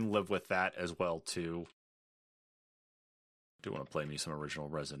I can live with that as well too. Do want to play me some original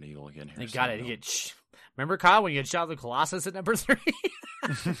Resident Evil again here. You got it. Remember, Kyle, when you had Shadow of the Colossus at number 3?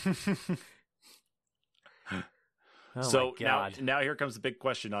 So now here comes the big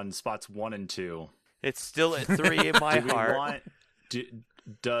question on spots 1 and 2. It's still at 3 in my heart.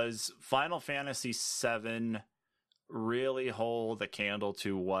 Does Final Fantasy VII really hold the candle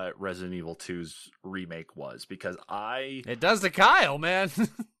to what Resident Evil 2's remake was? Because it does to Kyle, man.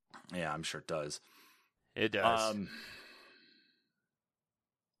 Yeah, I'm sure it does. It does.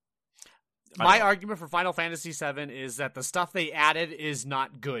 My argument for Final Fantasy VII is that the stuff they added is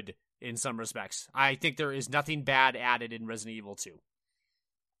not good in some respects. I think there is nothing bad added in Resident Evil 2.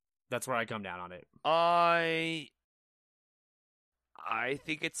 That's where I come down on it. I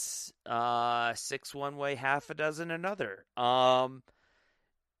think it's 6 one way, half a dozen another.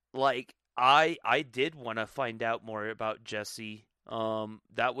 Like I did want to find out more about Jesse.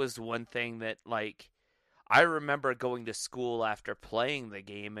 That was one thing that, like, I remember going to school after playing the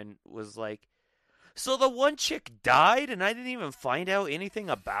game and was like, so the one chick died and I didn't even find out anything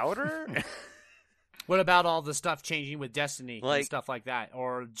about her? What about all the stuff changing with Destiny and stuff like that?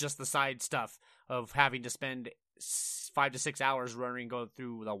 Or just the side stuff of having to spend 5 to 6 hours running, go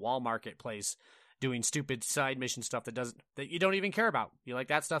through the wall marketplace doing stupid side mission stuff that you don't even care about? You like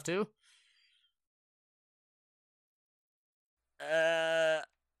that stuff too?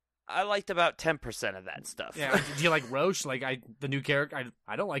 I liked about 10% of that stuff. Yeah. Do you like Roche? Like the new character?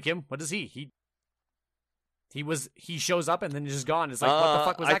 I don't like him. What is he? He shows up and then he's just gone. It's like, what the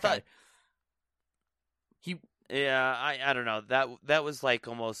fuck was that guy? Yeah, I don't know. That was like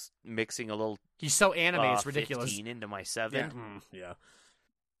almost mixing a little. He's so anime, it's ridiculous. 15 into my 7. Yeah.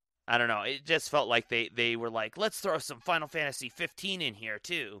 I don't know. It just felt like they were like, let's throw some Final Fantasy 15 in here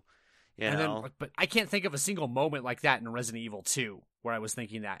too. You know? But I can't think of a single moment like that in Resident Evil 2 where I was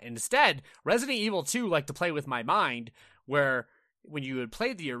thinking that. Instead, Resident Evil 2 liked to play with my mind, where when you had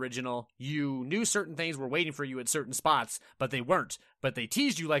played the original, you knew certain things were waiting for you at certain spots, but they weren't. But they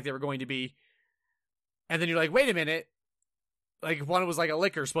teased you like they were going to be. And then you're like, wait a minute. Like, one was like a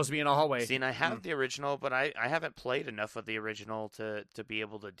liquor supposed to be in a hallway. See, and I have the original, but I haven't played enough of the original to be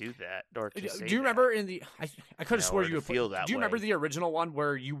able to do that. Or to say do you remember in the... I could have swore you would feel that. Do you remember the original one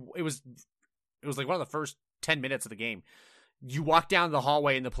where it was like one of the first 10 minutes of the game. You walk down the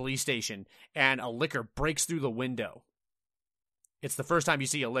hallway in the police station, and a liquor breaks through the window. It's the first time you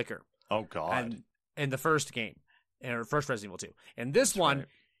see a liquor. Oh, God. And in the first game, or first Resident Evil 2. And this one... Right.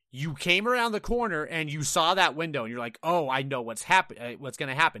 You came around the corner and you saw that window and you're like, oh, I know what's going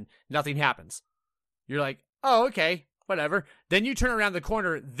to happen. Nothing happens. You're like, oh, okay, whatever. Then you turn around the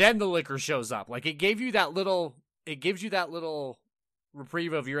corner, then the liquor shows up. Like, it gave you that little it gives you that little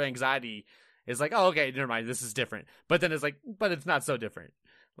reprieve of your anxiety. It's like, oh, okay, never mind, this is different. But then it's like, but it's not so different.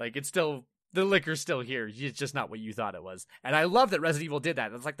 Like, it's still, the liquor's still here. It's just not what you thought it was. And I love that Resident Evil did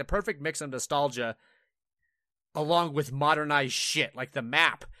that. It's like the perfect mix of nostalgia along with modernized shit. Like, the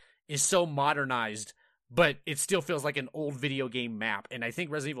map is so modernized, but it still feels like an old video game map. And I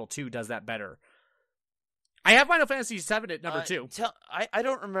think Resident Evil 2 does that better. I have Final Fantasy VII at number 2. I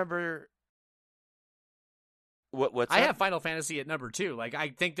don't remember... What's I that? have Final Fantasy at number 2. Like, I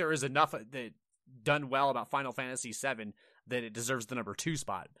think there is enough that done well about Final Fantasy VII that it deserves the number 2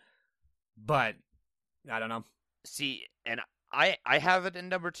 spot. But I don't know. See, and I have it in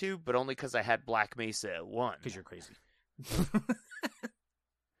number 2, but only because I had Black Mesa at 1. Because you're crazy.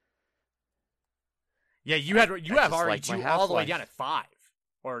 Yeah, you have RE2 all the way down at 5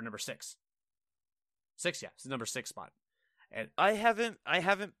 or number 6. 6, yeah, it's the number 6 spot. And I haven't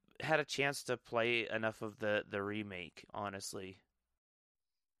had a chance to play enough of the remake, honestly.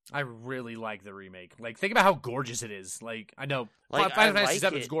 I really like the remake. Like, think about how gorgeous it is. Like, I know Like, Final I Fantasy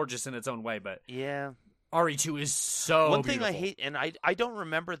like VII is it. gorgeous in its own way, but Yeah. RE2 is so One thing beautiful. I hate, and I don't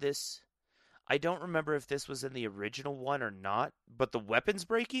remember this. I don't remember if this was in the original one or not, but the weapons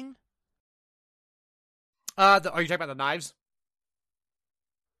breaking? Are you talking about the knives?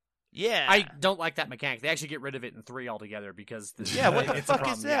 Yeah. I don't like that mechanic. They actually get rid of it in 3 altogether because Yeah, what the it's a fuck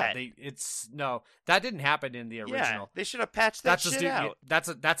problem. is that? Yeah, no, that didn't happen in the original. Yeah, they should have patched that shit out. That's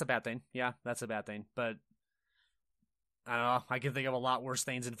a bad thing. Yeah, that's a bad thing. But I don't know. I can think of a lot worse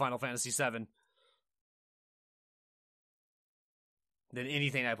things in Final Fantasy VII than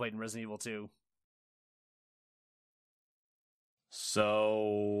anything I played in Resident Evil 2.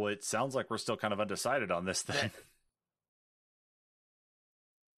 So it sounds like we're still kind of undecided on this thing.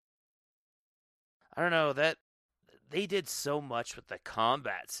 I don't know, that they did so much with the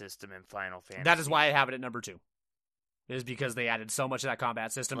combat system in Final Fantasy. That is why I have it at number 2. Is because they added so much of that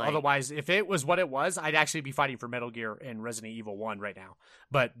combat system. Like, otherwise, if it was what it was, I'd actually be fighting for Metal Gear and Resident Evil 1 right now.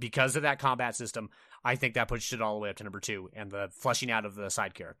 But because of that combat system, I think that pushed it all the way up to number 2 and the fleshing out of the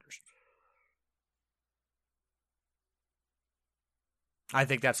side characters. I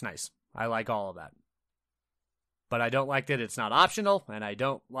think that's nice. I like all of that. But I don't like that it's not optional, and I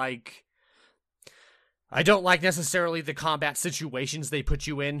don't like necessarily the combat situations they put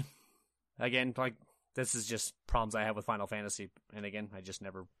you in. Again, like, this is just problems I have with Final Fantasy. And again, I just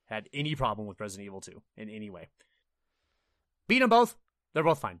never had any problem with Resident Evil 2 in any way. Beat them both. They're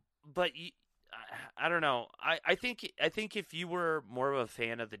both fine. But I don't know. I think if you were more of a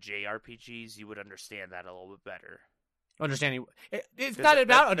fan of the JRPGs, you would understand that a little bit better. Understanding. It's not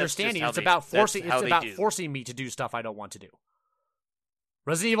about understanding. It's about forcing. It's It's about forcing me to do stuff I don't want to do.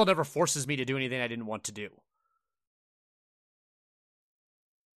 Resident Evil never forces me to do anything I didn't want to do.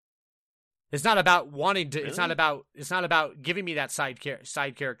 It's not about wanting to. Really? It's not about giving me that side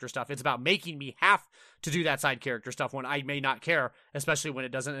character stuff. It's about making me have to do that side character stuff when I may not care, especially when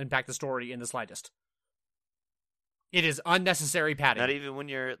it doesn't impact the story in the slightest. It is unnecessary padding. Not even when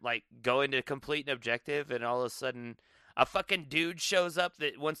you're like going to complete an objective and all of a sudden a fucking dude shows up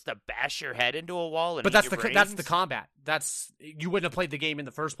that wants to bash your head into a wall and But eat that's your the brains? combat. You wouldn't have played the game in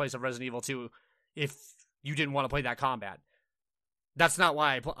the first place of Resident Evil 2 if you didn't want to play that combat. That's not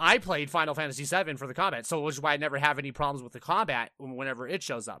why I played Final Fantasy VII for the combat, so which is why I never have any problems with the combat whenever it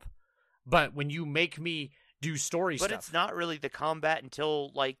shows up. But when you make me do story stuff, But it's not really the combat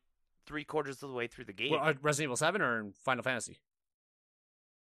until like 3/4 of the way through the game. Resident Evil 7 or in Final Fantasy?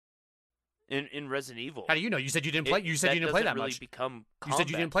 In Resident Evil. How do you know? You said you didn't play. You said you didn't play that really much. Become You said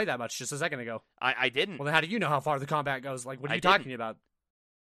you didn't play that much just a second ago. I didn't. Well, then how do you know how far the combat goes? Like, what are I you talking didn't. about?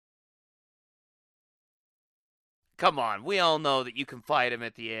 Come on, we all know that you can fight him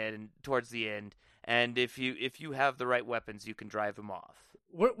at the end, towards the end, and if you have the right weapons, you can drive him off.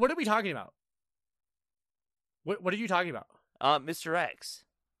 What are we talking about? What are you talking about? Mr. X,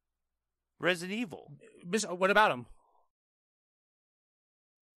 Resident Evil. What about him?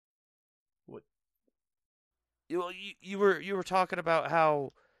 You were talking about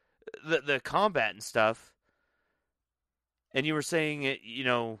how the combat and stuff, and you were saying it.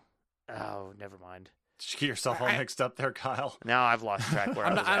 Oh, never mind. Did you get yourself all mixed up there, Kyle? Now I've lost track where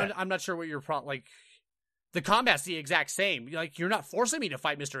I'm not sure what your like. The combat's the exact same. Like, you're not forcing me to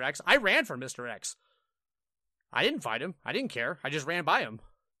fight Mr. X. I ran for Mr. X. I didn't fight him. I didn't care. I just ran by him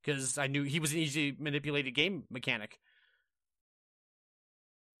because I knew he was an easily manipulated game mechanic.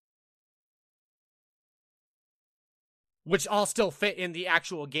 Which all still fit in the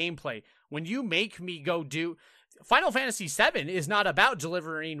actual gameplay. When you make me go do... Final Fantasy VII is not about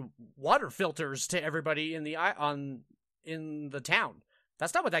delivering water filters to everybody in the town.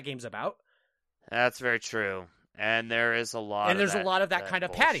 That's not what that game's about. That's very true. And there is a lot. And there's a lot of that kind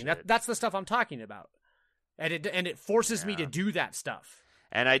of padding. bullshit. That's the stuff I'm talking about. And it forces me to do that stuff.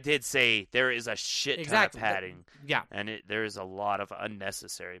 And I did say there is a shit ton of padding. Yeah. And there is a lot of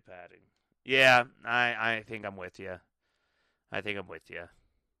unnecessary padding. Yeah, I think I'm with you.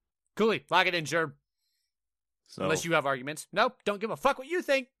 Coolly, lock it in, sure. So, Unless you have arguments. Nope, don't give a fuck what you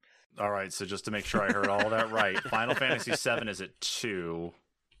think. all right, so just to make sure I heard all that right, Final Fantasy VII is at 2.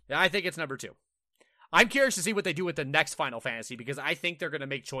 Yeah, I think it's number 2. I'm curious to see what they do with the next Final Fantasy because I think they're going to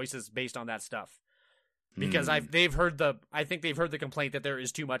make choices based on that stuff. Because I think they've heard the complaint that there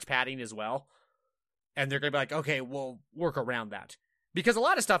is too much padding as well, and they're going to be like, okay, we'll work around that. Because a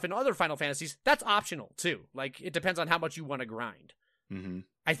lot of stuff in other Final Fantasies that's optional too. Like it depends on how much you want to grind. Mm-hmm.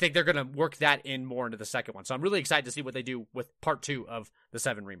 I think they're going to work that in more into the second one. So I'm really excited to see what they do with part 2 of the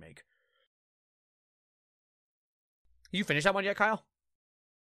 7 remake. You finished that one yet, Kyle?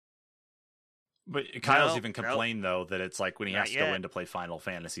 But Kyle's even complained, though, that it's like when he has to go in to play Final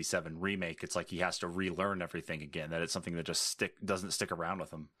Fantasy VII Remake, it's like he has to relearn everything again, that it's something that just doesn't stick around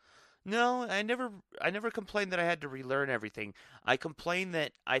with him. No, I never complained that I had to relearn everything. I complained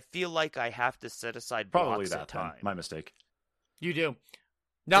that I feel like I have to set aside Probably blocks of time. My mistake. You do.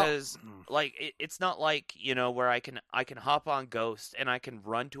 No. Because, like, it's not like, where I can hop on Ghost and I can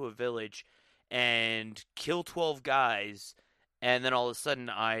run to a village and kill 12 guys, and then all of a sudden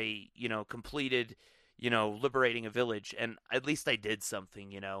I, completed, liberating a village, and at least I did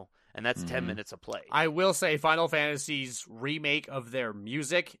something, and that's 10 minutes of play. I will say Final Fantasy's remake of their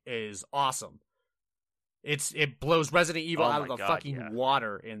music is awesome. It blows Resident Evil out of the fucking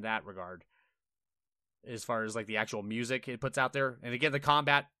water in that regard. As far as like the actual music it puts out there. And again, the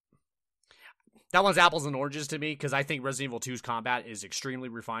combat, that one's apples and oranges to me, because I think Resident Evil 2's combat is extremely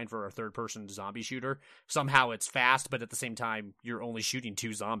refined for a third-person zombie shooter. Somehow it's fast, but at the same time, you're only shooting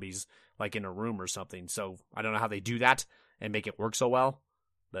 2 zombies, like in a room or something. So I don't know how they do that and make it work so well,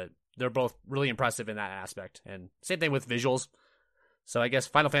 but they're both really impressive in that aspect. And same thing with visuals. So I guess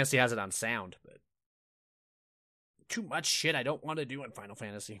Final Fantasy has it on sound, but too much shit I don't want to do in Final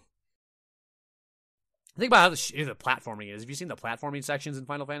Fantasy. Think about how the platforming is. Have you seen the platforming sections in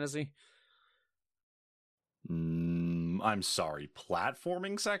Final Fantasy? I'm sorry,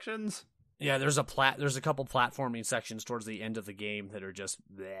 platforming sections? Yeah, there's a couple platforming sections towards the end of the game that are just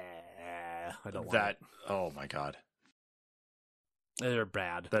bleh. I don't want that. Oh my god, they're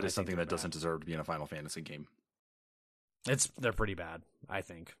bad. That is something that doesn't deserve to be in a Final Fantasy game. They're pretty bad, I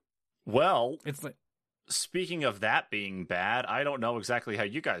think. Well, it's like, speaking of that being bad, I don't know exactly how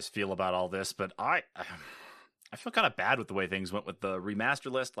you guys feel about all this, but I feel kind of bad with the way things went with the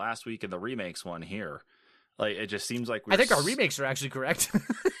remaster list last week and the remakes one here. Like, it just seems like I think our remakes are actually correct.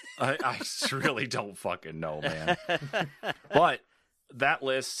 I really don't fucking know, man. But that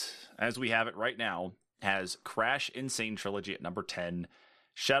list, as we have it right now, has Crash Insane Trilogy at number 10,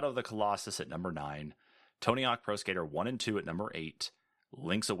 Shadow of the Colossus at number 9, Tony Hawk Pro Skater 1 and 2 at number 8,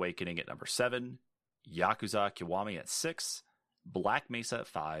 Link's Awakening at number 7, Yakuza Kiwami at 6, Black Mesa at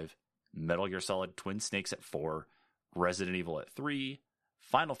 5, Metal Gear Solid Twin Snakes at 4, Resident Evil at 3,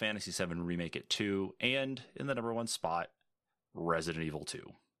 Final Fantasy VII Remake at 2, and in the number 1 spot, Resident Evil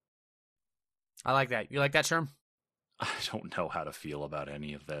 2. I like that. You like that, Sherm? I don't know how to feel about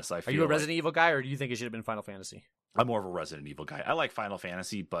any of this. Are you a Resident Evil guy, or do you think it should have been Final Fantasy? I'm more of a Resident Evil guy. I like Final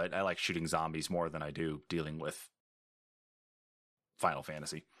Fantasy, but I like shooting zombies more than I do dealing with Final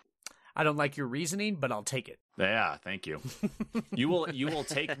Fantasy. I don't like your reasoning, but I'll take it. Yeah, thank you. You will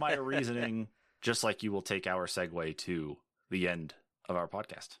take my reasoning just like you will take our segue to the end of our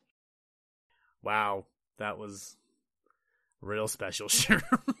podcast. Wow, that was real special, sure.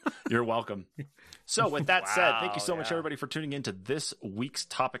 You're welcome. So with that said, thank you so much, everybody, for tuning in to this week's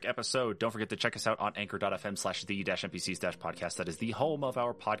topic episode. Don't forget to check us out on anchor.fm/the-npcs-podcast. That is the home of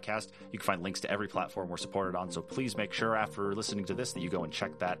our podcast. You can find links to every platform we're supported on, so please make sure after listening to this that you go and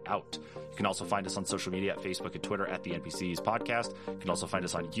check that out. You can also find us on social media at Facebook and Twitter at the NPCs Podcast. You can also find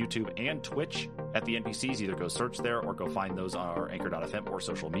us on YouTube and Twitch at the NPCs. Either go search there or go find those on our anchor.fm or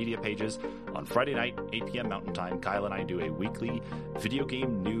social media pages. On Friday night, 8 p.m. Mountain Time, Kyle and I do a weekly video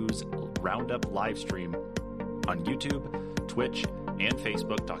game news roundup live stream on YouTube, Twitch, and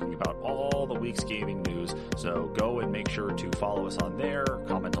Facebook, talking about all the week's gaming news. So go and make sure to follow us on there,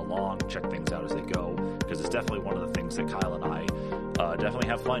 comment along, check things out as they go, because it's definitely one of the things that Kyle and I definitely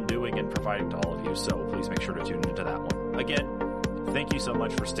have fun doing and providing to all of you. So please make sure to tune into that one. Again, thank you so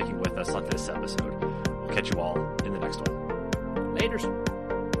much for sticking with us on this episode. We'll catch you all in the next one. Laters.